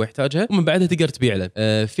الريكوايرمنتس اللي هو يحتاجها، ومن بعدها تقدر تبيع له.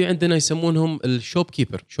 في عندنا يسمونهم الشوب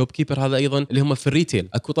كيبر. شوب كيبر هذا ايضا اللي هم في الريتيل.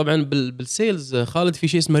 اكو طبعا بالسيلز خالد في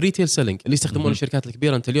شيء اسمه ريتيل سيلينج اللي يستخدمونه الشركات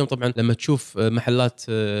الكبيره. انت اليوم طبعا لما تشوف محلات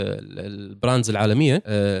البراندز العالميه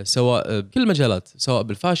سواء بكل المجالات، سواء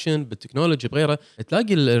بالفاشن، بالتكنولوجي، بغيره،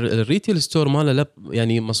 تلاقي الريتيل ستور ماله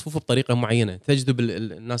يعني مصفوفه بطريقه معينه تجذب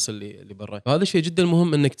الناس اللي برا. فهذا شيء جدا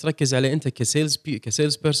مهم انك تركز عليه انت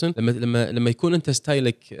كسيلز بيرسون. لما يكون انت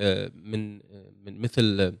ستايلك من من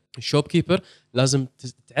مثل الشوب كيبر لازم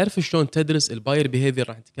تعرف شلون تدرس الباير بيهيفير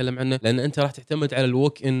راح نتكلم عنه لان انت راح تعتمد على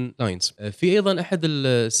الووك ان لاينز. في ايضا احد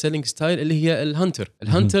السيلينج ستايل اللي هي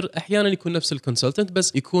الهانتر احيانا يكون نفس الكونسلتنت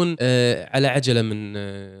بس يكون على عجله من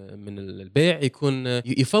البيع، يكون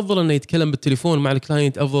يفضل انه يتكلم بالتليفون مع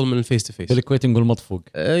الكلاينت افضل من الفيس تو فيس. بالكويت نقول مطفوق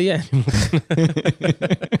يعني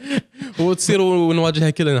وتصير ونواجهها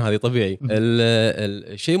كلنا، هذه طبيعي.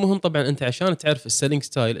 الشيء مهم طبعا انت عشان تعرف السيلينج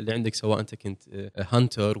ستايل اللي عندك، سواء انت كنت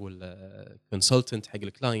هانتر ولا كونسلتنت حق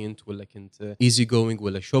الكلاينت ولا كنت ايزي جوينج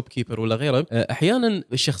ولا شوب كيبر ولا غيره، احيانا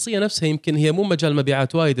الشخصيه نفسها يمكن هي مو مجال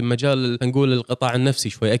مبيعات وايد، مجال نقول القطاع النفسي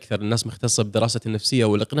شوي اكثر، الناس مختصه بدراسه النفسيه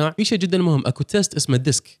والاقناع. في شيء جدا مهم، اكو تيست اسمه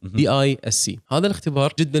ديسك DISC، هذا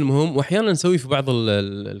الاختبار جدا مهم واحيانا نسويه في بعض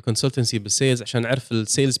الكونسلتنسي بالسيلز عشان نعرف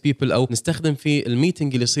السيلز بيبل او نستخدم في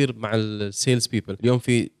الميتنج اللي يصير مع السيلز بيبل. اليوم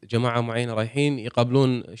في جماعه معينه رايحين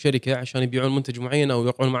يقابلون شركه عشان يبيعون منتج معين او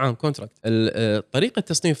يوقعون معاهم كونتراكت. طريقه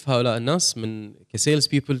تصنيف هؤلاء الناس من كسيلز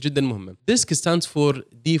بيبل جدا مهمه. DISC stands for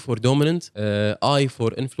D for dominant, I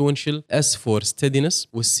for influential, S for steadiness,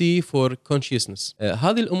 والC for consciousness.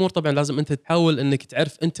 هذه الامور طبعا لازم انت تحاول انك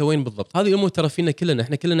تعرف انت وين بالضبط. هذه الامور ترى فينا كلنا،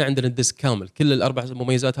 احنا كلنا عندنا الديسك كامل، كل الاربع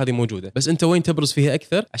مميزات هذه موجوده، بس انت وين تبرز فيها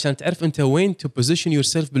اكثر عشان تعرف انت وين تو بوزيشن يور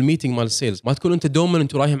سيلف بالميتنج مال السيلز. ما تكون انت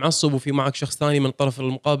دوميننت ورايح معصب وفي معك شخص ثاني من الطرف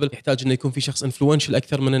المقابل يحتاج انه يكون في شخص انفلونشل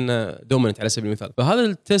اكثر من انه دوميننت على سبيل المثال. فهذا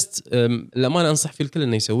التست الامانه انصح فيه الكل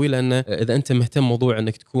انه يسويه، لانه اذا انت مهتم موضوع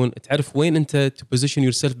انك تكون تعرف وين انت تو بوزيشن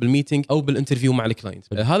يور سيلف بالميتنج او بالانترفيو مع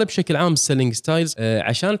الكلاينت. هذا بشكل عام السيلينج ستايلز.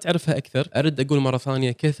 عشان تعرفها اكثر ارد اقول مره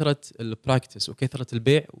ثانيه، كثره البراكتس وكثره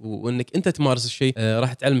البيع وانك انت تمارس الشيء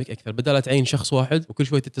راح تعلمك اكثر، بدل لا تعين شخص واحد وكل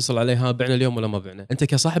شوي تتصل عليه ها بعنا اليوم ولا ما بعنا. انت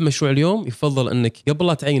كصاحب مشروع اليوم يفضل انك قبل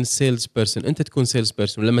لا تعين السيلز بيرسون انت تكون سيلز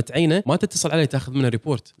بيرسون، ولما تعينه ما تتصل عليه تاخذ منه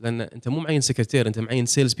ريبورت، لان انت مو معين سكرتير، انت معين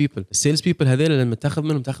سيلز بيبل. السيلز بيبل هذول لما تاخذ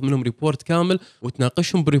منهم ريبورت كامل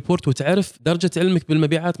وتناقشهم بالريبورت وتعرف درجه علمك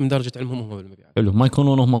بالمبيعات من درجه علمهم هم بالمبيعات. حلو، ما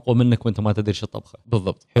يكونون هم اقوى منك وانت ما تدري شو الطبخه.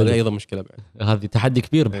 بالضبط، هذا ايضا مشكله بعد. هذه تحدي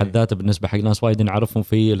كبير بحد ذاته بالنسبه حق ناس وايد نعرفهم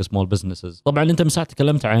في السمول بزنسز. طبعا انت من ساعه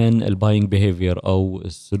تكلمت عن الباينج بيهيفير او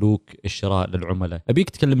السلوك الشراء للعملاء، ابيك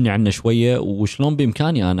تكلمني عنه شويه وشلون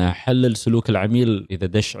بامكاني انا احلل سلوك العميل اذا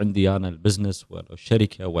دش عندي انا البزنس ولا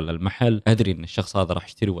الشركه ولا المحل، ادري ان الشخص هذا راح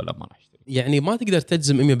يشتري ولا ما راح يشتري. يعني ما تقدر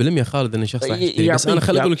تجزم 100% خالد ان الشخص راح يشتري، بس انا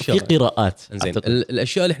خليني اقول لك شغله. في قراءات زين،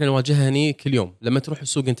 الاشياء اللي احنا نواجهها هني كل يوم لما تروح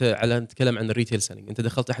السوق، انت على نتكلم عن الريتيل سيلينج، انت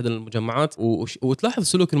دخلت احد المجمعات وتلاحظ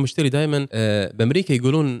سلوك المشتري دائما. بامريكا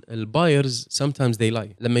يقولون البايرز sometimes they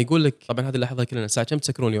lie، لما يقول لك طبعا هذه نلاحظها كلنا، الساعه كم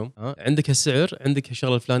تسكرون اليوم؟ عندك هالسعر، عندك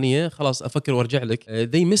هالشغله الفلانيه، خلاص افكر وارجع لك.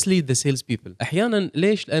 they mislead the sales people احيانا.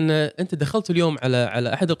 ليش؟ لان انت دخلت اليوم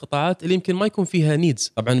على احد القطاعات اللي يمكن ما يكون فيها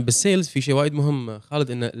نيدز. طبعا بالسيلز في شيء وايد مهم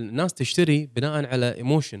خالد، ان الناس تشتري بناء على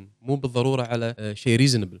ايموشن مو بالضروره على شيء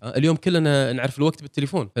ريزونبل. اليوم كلنا نعرف الوقت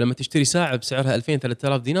بالتليفون، فلما تشتري ساعه بسعرها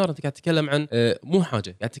 2000-3000 دينار انت قاعد تتكلم عن مو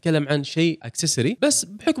حاجه، قاعد تتكلم عن شيء اكسسوري، بس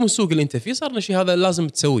بحكم السوق اللي انت فيه صار الشيء هذا لازم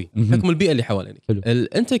تسويه، بحكم البيئه اللي حوالينك.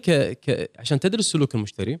 انت عشان تدرس سلوك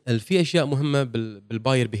المشتري في اشياء مهمه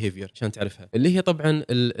بالباير بيهيفير عشان تعرفها، اللي هي طبعا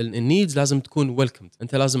النيدز لازم تكون ويلكمد.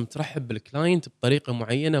 انت لازم ترحب بالكلاينت بطريقه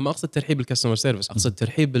معينه، ما اقصد ترحيب الكاستمر سيرفيس، اقصد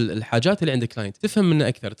ترحيب الحاجات اللي عند الكلاينت، تفهم منه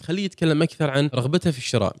اكثر، تخليه يتكلم اكثر عن رغبته في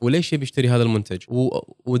الشراء وليش يبي يشتري هذا المنتج.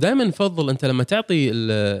 ودائما نفضل انت لما تعطي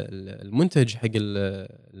المنتج حق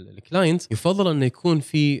الكلاينت يفضل انه يكون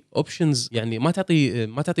في اوبشنز، يعني ما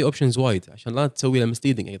تعطي اوبشنز وايد عشان لا تسوي له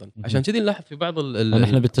مسليدنج ايضا. عشان كذي نلاحظ في بعض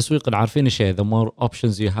احنا بالتسويق عارفين الشيء، the more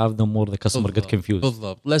options you have the more the customer get confused.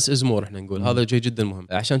 بالضبط، less is more احنا نقول. هذا شيء جدا مهم.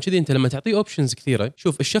 عشان كذي انت لما تعطي اوبشنز كثيره،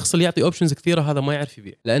 شوف الشخص اللي يعطي اوبشنز كثيره هذا ما يعرف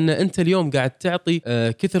يبيع، لان انت اليوم قاعد تعطي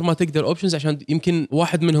كثر ما تقدر اوبشنز عشان يمكن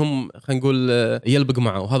واحد منهم خلينا نقول يلبق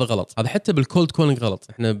معه، وهذا غلط. هذا حتى بالكولد كولينج غلط.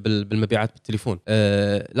 احنا بالمبيعات بالتليفون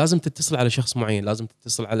لازم تتصل على شخص معين، لازم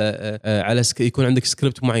تتصل على يكون عندك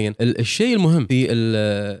سكريبت معين. الشيء المهم في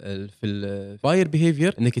الباير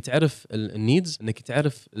بيهيفير انك تعرف النيدز، انك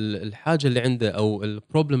تعرف الحاجه اللي عنده او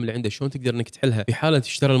البروبلم اللي عنده، شلون تقدر انك تحلها في حاله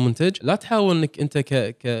اشترى المنتج. لا تحاول انك انت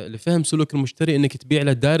لفهم سلوك المشتري انك تبيع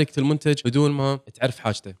له دايركت المنتج بدون ما تعرف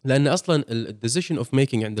حاجته، لان اصلا الديسيشن اوف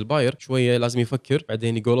ميكينج عند الباير شويه لازم يفكر،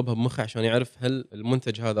 بعدين يقولبها بمخه عشان يعرف هل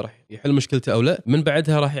المنتج هذا راح يحل مشكلته او لا. من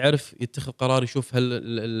بعدها راح يعرف يتخذ قرار، يشوف هل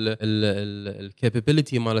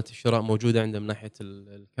الكابابيلتي مالت الشراء موجوده عنده من ناحيه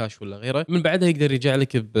الكاش ولا غيره. من بعدها يقدر يرجع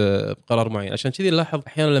لك بقرار معين. عشان كذي نلاحظ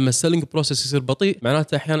احيانا لما السيلينج بروسيس يصير بطيء،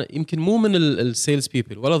 معناته احيانا يمكن مو من السيلز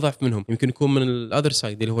بيبل ولا ضعف منهم، يمكن يكون من الاذر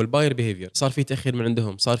سايد اللي هو الباير بيهيفير. صار في تاخير من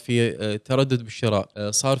عندهم، صار في تردد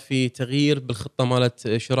بالشراء، صار في تغيير بالخطه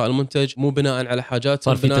مالت شراء المنتج مو بناء على حاجات،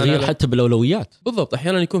 صار في تغيير حتى بالاولويات. بالضبط،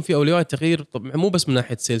 احيانا يكون في اولويات تغيير، طبعا مو بس من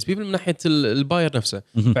ناحيه السيلز بيبل من ناحيه الباير نفسه.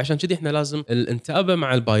 فعشان كذي احنا لازم نتابع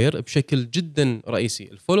مع الباير بشكل جدا رئيسي.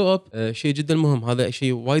 الفولو اب شيء جدا مهم، هذا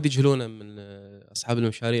شيء وايد يجهلونه من اصحاب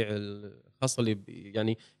المشاريع خاصة اللي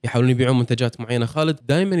يعني يحاولون يبيعون منتجات معينة. خالد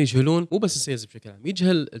دائما يجهلون مو بس السيلز بشكل عام،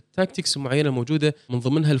 يجهل التاكتكس معينة موجودة من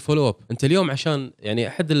ضمنها الفولو اب. انت اليوم عشان يعني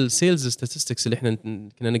احد السيلز ستاتستكس اللي احنا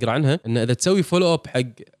كنا نقرا عنها ان اذا تسوي فولو اب حق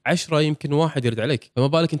 10 يمكن واحد يرد عليك، فما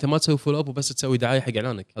بالك انت ما تسوي فولو اب وبس تسوي دعاية حق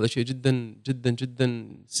اعلانك. هذا شيء جدا جدا جدا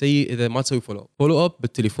سيء اذا ما تسوي فولو اب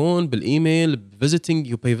بالتليفون بالايميل بفيزيتنج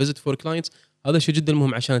يو باي فيزيت فور كلاينتس. هذا شيء جدا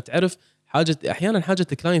مهم عشان تعرف احيانا حاجه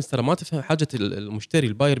الكلاينتس ترى ما تفهم حاجه المشتري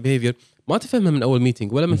الباير بيهيفير، ما تفهمها من اول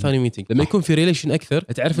ميتنج ولا من ثاني ميتنج. لما يكون في ريليشن اكثر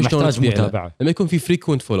تعرف شلون تبيع، لما يكون في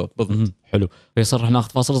فريكوينت فولو. بالضبط. حلو. فيصل رح ناخذ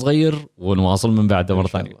فاصل صغير ونواصل من بعده مره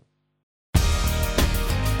ثانيه.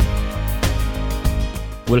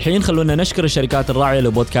 والحين خلونا نشكر الشركات الراعيه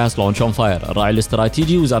لبودكاست لونش اون فاير: الراعي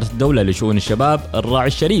الاستراتيجي وزاره الدوله لشؤون الشباب، الراعي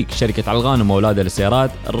الشريك شركه على الغانم واولاده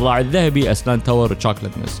للسيارات، الراعي الذهبي اسنان تاور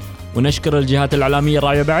وتشوكلتنس. ونشكر الجهات الإعلامية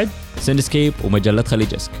الراعية بعد: سينسكيب ومجلة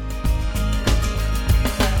خليجسك.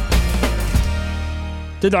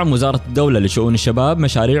 تدعم وزارة الدولة لشؤون الشباب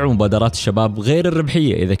مشاريع ومبادرات الشباب غير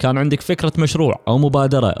الربحية. إذا كان عندك فكرة مشروع أو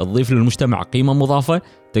مبادرة تضيف للمجتمع قيمة مضافة،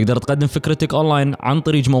 تقدر تقدم فكرتك أونلاين عن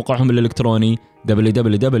طريق موقعهم الإلكتروني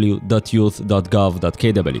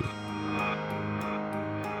www.youth.gov.kw.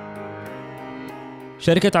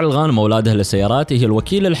 شركة على الغانم أولادها للسيارات هي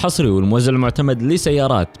الوكيل الحصري والموزع المعتمد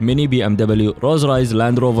لسيارات ميني بي ام دبليو روز رايز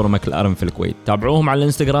لاند روفر ومكلارن في الكويت. تابعوهم على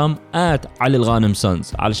الانستغرام @علي الغانم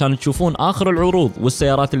سونز علشان تشوفون آخر العروض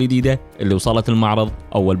والسيارات الجديدة اللي وصلت المعرض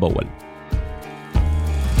أول بأول.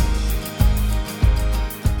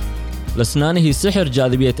 الأسنان هي سحر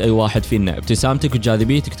جاذبية أي واحد فينا. ابتسامتك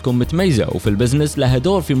وجاذبيتك تكون متميزة، وفي البزنس لها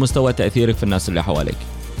دور في مستوى تأثيرك في الناس اللي حواليك.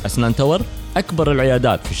 أسنان تاور أكبر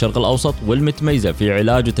العيادات في الشرق الأوسط والمتميزة في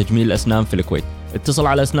علاج وتجميل الأسنان في الكويت. اتصل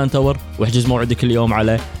على أسنان تاور واحجز موعدك اليوم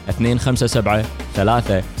على 257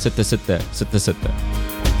 36666.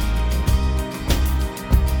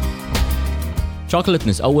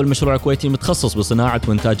 شوكلتنس أول مشروع كويتي متخصص بصناعة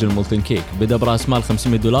وإنتاج المولتن كيك. بدأ برأس مال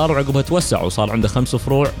 $500 وعقبها توسع وصار عنده 5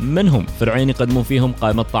 فروع، منهم فرعين يقدمون فيهم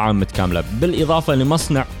قائمة طعام متكاملة بالإضافة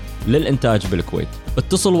لمصنع للإنتاج بالكويت.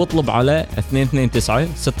 اتصل واطلب على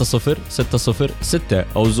 229-60606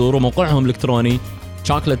 أو زوروا موقعهم الإلكتروني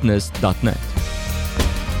chocolatness.net.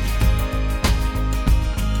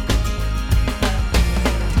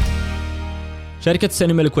 شركة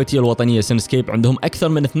السينما الكويتية الوطنية سينسكيب عندهم أكثر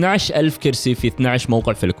من 12,000 كرسي في 12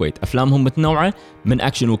 موقع في الكويت. أفلامهم متنوعة من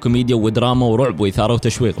أكشن وكوميديا ودراما ورعب وإثارة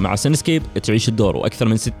وتشويق. مع سينسكيب تعيش الدور، وأكثر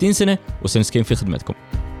من 60 سنة وسينسكيب في خدمتكم.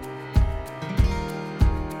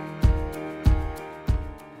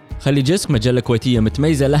 خليجسك مجلة كويتية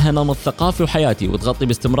متميزة لها نمط ثقافي وحياتي وتغطي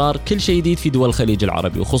باستمرار كل شيء جديد في دول الخليج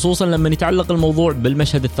العربي، وخصوصا لما يتعلق الموضوع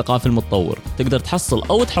بالمشهد الثقافي المتطور. تقدر تحصل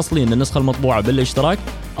أو تحصلين النسخة المطبوعة بالاشتراك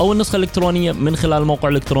أو النسخة الإلكترونية من خلال الموقع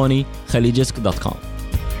الإلكتروني khalijisk.com.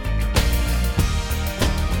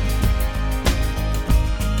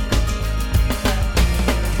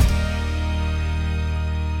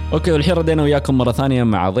 اوكي، والحين ردينا وياكم مرة ثانية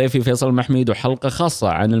مع ضيفي فيصل محميد وحلقة خاصة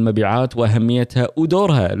عن المبيعات وأهميتها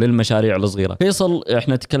ودورها للمشاريع الصغيرة. فيصل،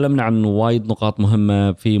 احنا تكلمنا عن وايد نقاط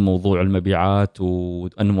مهمة في موضوع المبيعات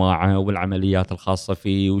وأنواعه والعمليات الخاصة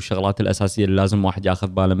فيه والشغلات الأساسية اللي لازم واحد ياخذ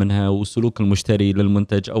باله منها، وسلوك المشتري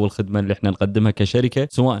للمنتج أو الخدمة اللي احنا نقدمها كشركة،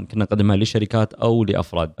 سواء كنا نقدمها لشركات أو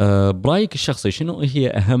لأفراد. برايك الشخصي شنو هي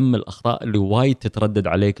أهم الأخطاء اللي وايد تتردد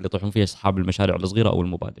عليك اللي يطيحون فيها أصحاب المشاريع الصغيرة أو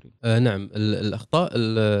المبادرين؟ نعم، الأخطاء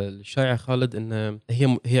الشائعة خالد ان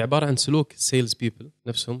هي عباره عن سلوك سيلز بيبل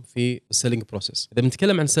نفسهم في السيلينج بروسيس. اذا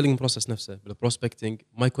بنتكلم عن السيلينج بروسيس نفسه بالبروسبكتنج،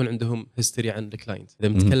 ما يكون عندهم هيستوري عن الكلاينت. اذا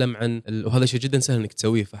بنتكلم عن وهذا شيء جدا سهل انك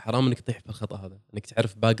تسويه، فحرام انك تطيح بالخطا هذا، انك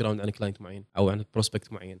تعرف باك جراوند عن كلاينت معين او عن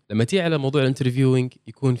بروسبكت معين. لما تيجي على موضوع الانترفيوينج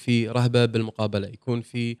يكون في رهبه بالمقابله، يكون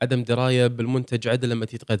في عدم درايه بالمنتج عدل لما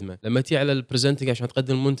تقدمه. لما تيجي على البرزنتنج عشان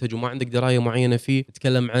تقدم المنتج وما عندك درايه معينه فيه،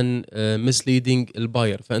 تتكلم عن مسليدنج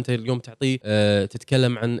الباير، فانت اليوم تعطيه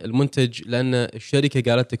تتكلم عن المنتج لان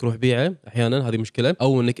الشركه قالت لك روح بيعه، احيانا هذه مشكله.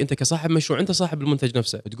 او انك انت كصاحب مشروع انت صاحب المنتج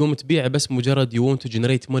نفسه تقوم تبيعه بس مجرد يو ونت تو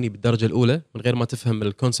جنريت ماني بالدرجه الاولى من غير ما تفهم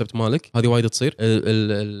الكونسبت مالك. هذه وايد تصير.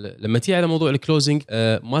 لما تيجي على موضوع الكلوزنج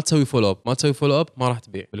ما تسوي فولو اب، ما راح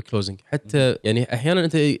تبيع بالكلوزنج. حتى يعني احيانا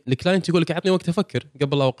انت الكلاينت يقول لك اعطني وقت افكر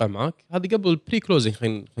قبل لا اوقع معك، هذه قبل البري كلوزنج.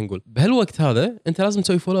 خلينا نقول بهالوقت هذا انت لازم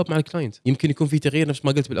تسوي فولو اب مع الكلاينت. يمكن يكون في تغيير نفس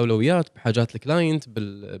ما قلت بالاولويات، بحاجات الكلاينت،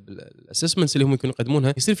 بالاسسمنتس اللي هم يكونوا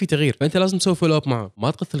يقدمونها، يصير في تغيير، فانت لازم تسوي فولو اب معه.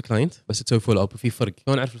 ما تقص الكلاينت بس تسوي فولو اب، في الفرق؟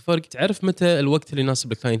 شلون اعرف الفرق؟ تعرف متى الوقت اللي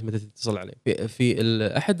يناسب الكلاينت متى تتصل عليه. في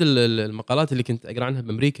احد المقالات اللي كنت اقرا عنها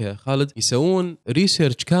بامريكا خالد، يسوون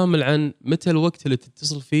ريسيرش كامل عن متى الوقت اللي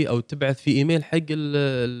تتصل فيه او تبعث فيه ايميل حق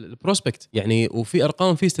البروسبكت يعني. وفي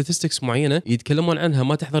ارقام، في statistics معينه يتكلمون عنها،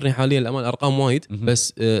 ما تحضرني حاليا الامانه ارقام وايد،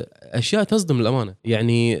 بس اشياء تصدم الامانه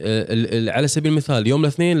يعني. على سبيل المثال يوم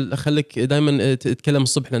الاثنين خليك دائما تتكلم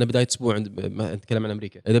الصبح لان بدايه اسبوع ما نتكلم عن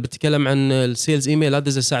امريكا. اذا بتتكلم عن السيلز ايميل لا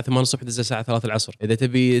تدز الساعه 8 الصبح، دز الساعه 3 العصر. اذا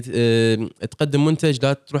تبي تقدم منتج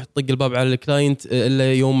لا تروح تطق الباب على الكلاينت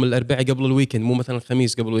الا يوم الاربعاء قبل الويكند، مو مثلا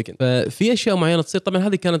الخميس قبل الويكند. ففي اشياء معينه تصير. طبعا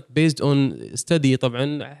هذه كانت بيزد اون ستدي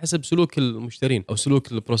طبعا حسب سلوك المشترين او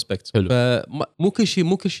سلوك البروسبكت. فمو كل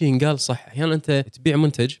شيء ينقال صح. احيانا انت تبيع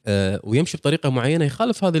منتج ويمشي بطريقه معينه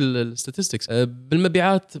يخالف هذه الستاتستكس.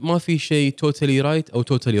 بالمبيعات ما في شيء توتالي رايت او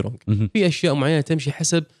توتالي رونج. في اشياء معينه تمشي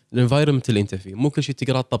حسب الانفايرمنت اللي انت فيه، مو كل شيء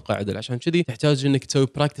تقرا طبقه عدل. عشان كذي تحتاج انك تسوي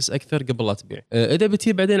براكتس اكثر قبل لا تبيع. اذا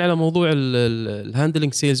بتي بعدين على موضوع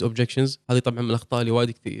الهاندلنج سيلز اوبجكشنز، هذه طبعا من الاخطاء اللي وايد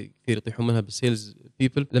كثير يطيحون منها بالسيلز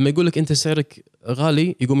بيبل. لما يقول لك انت سعرك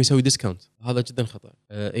غالي يقوم يسوي ديسكاونت، هذا جدا خطا.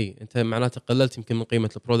 اي انت معناته قللت يمكن من قيمه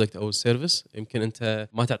البرودكت او السيرفيس، يمكن انت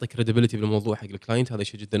ما تعطي كريديبيليتي بالموضوع حق الكلاينت. هذا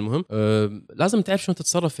شيء جدا مهم. لازم تعرف شلون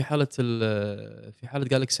تتصرف في حاله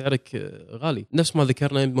قال لك سعرك غالي. نفس ما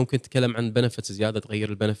ذكرنا ممكن تتكلم عن بنفتس زياده، تغير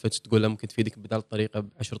البنفتس، تقول له ممكن تفيدك بدال الطريقه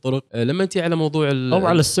ب10 طرق. لما انت على موضوع او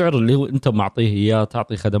على السعر اللي هو انت معطيه اياه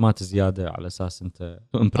تعطي خدمات زياده على اساس انت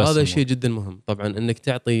هذا شيء جدا مهم طبعا، انك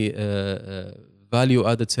تعطي فاليو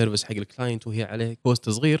ادد سيرفيس حق الكلاينت وهي عليه كوست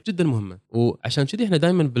صغير جدا مهمه. وعشان كذي احنا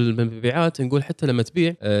دائما بالمبيعات نقول حتى لما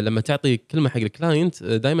تبيع لما تعطي كلمه حق الكلاينت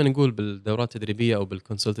دائما نقول بالدورات التدريبيه او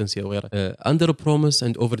بالكونسلتنسي او غيره اندر بروميس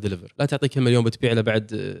اند اوفر ديليفر. لا تعطي كلمه اليوم بتبيع له،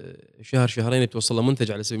 بعد شهر شهرين بتوصل له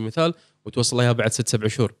منتج على سبيل المثال وتوصل له بعد 6-7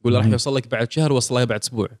 شهور، قول راح يوصل لك بعد شهر وصل له بعد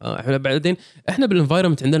اسبوع. احنا بعدين احنا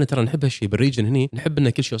بالانفايرمنت عندنا ترى نحب هالشيء، بالريجن هني نحب ان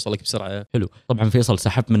كل شيء يوصل لك بسرعه. حلو. طبعا فيصل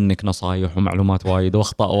سحبت منك نصايح ومعلومات وايد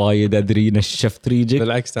واخطاء وايد، ادري نشفت ريجك.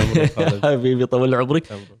 بالعكس حبيبي طول عمرك.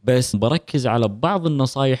 بس بركز على بعض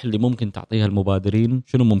النصايح اللي ممكن تعطيها المبادرين.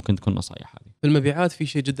 شنو ممكن تكون نصايح هذه؟ في المبيعات في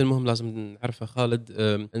شيء جدا مهم لازم نعرفه خالد.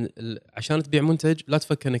 عشان تبيع منتج لا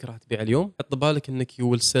تفكر انك راح تبيع اليوم، حط بالك انك يو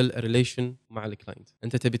ويل سيل ريليشن مع الكلاينت.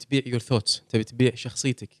 انت تبي تبيع يور ثوتس، تبي تبيع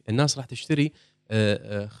شخصيتك. الناس راح تشتري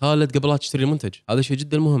خالد قبل لا تشتري المنتج. هذا شيء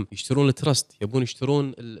جدا مهم. يشترون الترست، يبون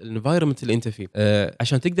يشترون الانفايرمنت اللي انت فيه.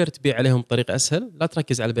 عشان تقدر تبيع عليهم بطريقه اسهل لا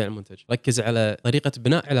تركز على بيع المنتج، ركز على طريقه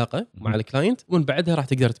بناء علاقه مع الكلاينت، ومن بعدها راح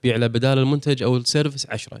تقدر تبيع له بدال المنتج او السيرفيس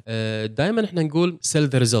 10. دائما احنا نقول سيل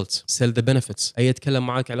ذا ريزلتس، سيل ذا بنفيتس. اي اتكلم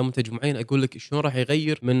معك على منتج معين اقول لك شلون راح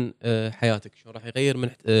يغير من حياتك، شلون راح يغير من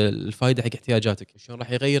الفائده حق احتياجاتك، شلون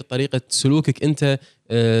راح يغير طريقه سلوكك انت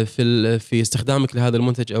في استخدامك لهذا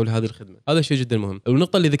المنتج او لهذه الخدمه. هذا شيء جدا مهم.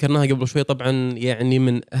 والنقطه اللي ذكرناها قبل شوي طبعا يعني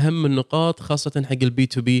من اهم النقاط خاصه حق البي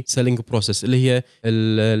تو بي سيلينج بروسيس اللي هي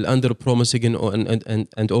الاندر بروميسنج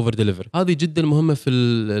اند اوفر ديليفر. هذه جدا مهمه في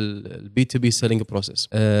البي تو بي سيلينج بروسيس.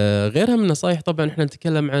 غيرها من النصائح طبعا احنا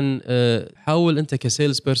نتكلم عن حاول انت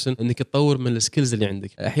كسيلز بيرسون انك تطور من السكيلز اللي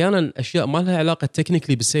عندك. احيانا اشياء ما لها علاقه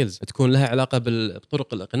تكنيكلي بالسيلز تكون لها علاقه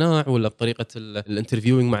بطرق الاقناع ولا بطريقه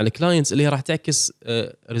الانترفيوينج مع الكلاينتس اللي هي راح تعكس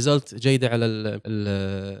ريزلت جيده على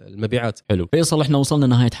المبيعات. حلو فيصل، احنا وصلنا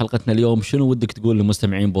نهايه حلقتنا اليوم. شنو ودك تقول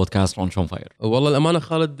لمستمعين بودكاست لونش اون فاير؟ والله الامانه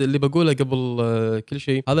خالد اللي بقوله قبل كل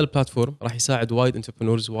شيء، هذا البلاتفورم راح يساعد وايد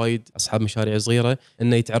انتربرنورز، وايد اصحاب مشاريع صغيره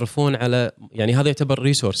انه يتعرفون على، يعني هذا يعتبر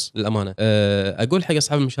ريسورس للامانه. اقول حق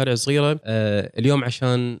اصحاب المشاريع الصغيره اليوم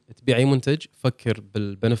عشان تبيع اي منتج فكر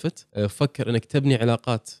بالبنفيت، فكر انك تبني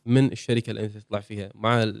علاقات من الشركه اللي انت تطلع فيها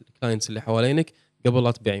مع الكلاينتس اللي حوالينك قبل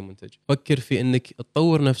لا تبيع منتج. فكر في انك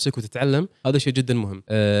تطور نفسك وتتعلم، هذا شيء جدا مهم.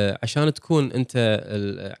 عشان تكون انت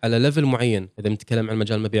على ليفل معين. اذا بنتكلم عن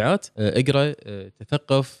مجال المبيعات اقرا،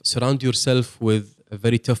 تثقف، surround yourself with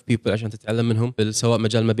very tough people عشان تتعلم منهم، سواء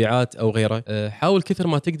مجال مبيعات او غيره. حاول كثر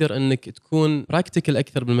ما تقدر انك تكون براكتيكال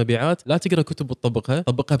اكثر بالمبيعات، لا تقرا كتب وتطبقها،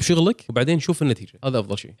 طبقها بشغلك وبعدين شوف النتيجه، هذا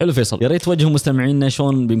افضل شيء. حلو فيصل، يا ريت توجه مستمعينا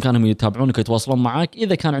شلون بامكانهم يتابعونك ويتواصلون معك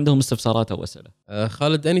اذا كان عندهم استفسارات او اسئله.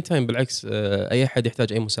 خالد اني تايم، بالعكس اي احد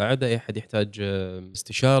يحتاج اي مساعده، اي احد يحتاج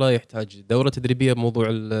استشاره، يحتاج دوره تدريبيه بموضوع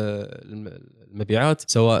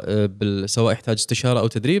المبيعات، سواء يحتاج استشاره او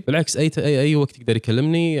تدريب، بالعكس اي وقت يقدر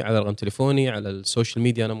يكلمني على رقم تليفوني، على السوشيال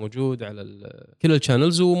ميديا انا موجود على كل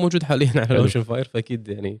الشانلز وموجود حاليا على لونشن فاير، فاكيد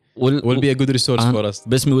يعني will be a good resource for us.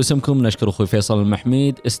 باسمي واسمكم نشكر اخوي فيصل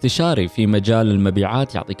المحميد، استشاري في مجال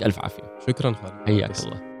المبيعات، يعطيك الف عافيه. شكرا خالد، حياك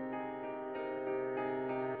الله.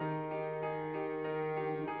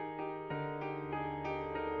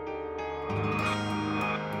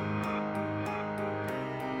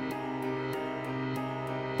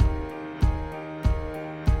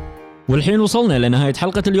 والحين وصلنا لنهاية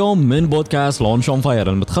حلقة اليوم من بودكاست لونش اون فاير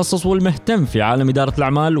المتخصص والمهتم في عالم إدارة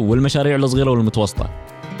الأعمال والمشاريع الصغيرة والمتوسطة.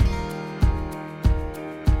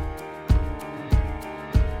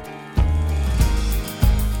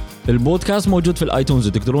 البودكاست موجود في الايتونز،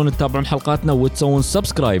 وتقدرون تتابعون حلقاتنا وتسوون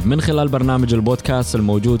سبسكرايب من خلال برنامج البودكاست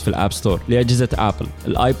الموجود في الاب ستور لأجهزة ابل،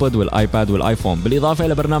 الايبود والايباد والايفون، بالاضافة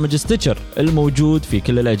الى برنامج ستيتشر الموجود في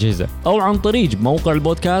كل الاجهزة، او عن طريق موقع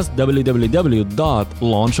البودكاست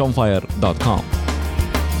www.launchonfire.com.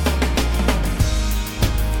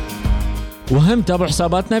 وهم تابعوا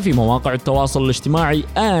حساباتنا في مواقع التواصل الاجتماعي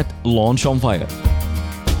 @launchonfire.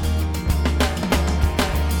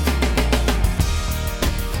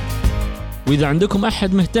 وإذا عندكم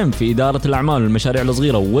أحد مهتم في إدارة الأعمال والمشاريع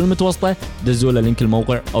الصغيرة والمتوسطة، دزوا له لينك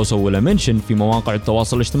الموقع أو سووا له منشن في مواقع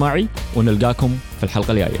التواصل الاجتماعي، ونلقاكم في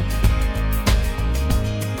الحلقة الجاية.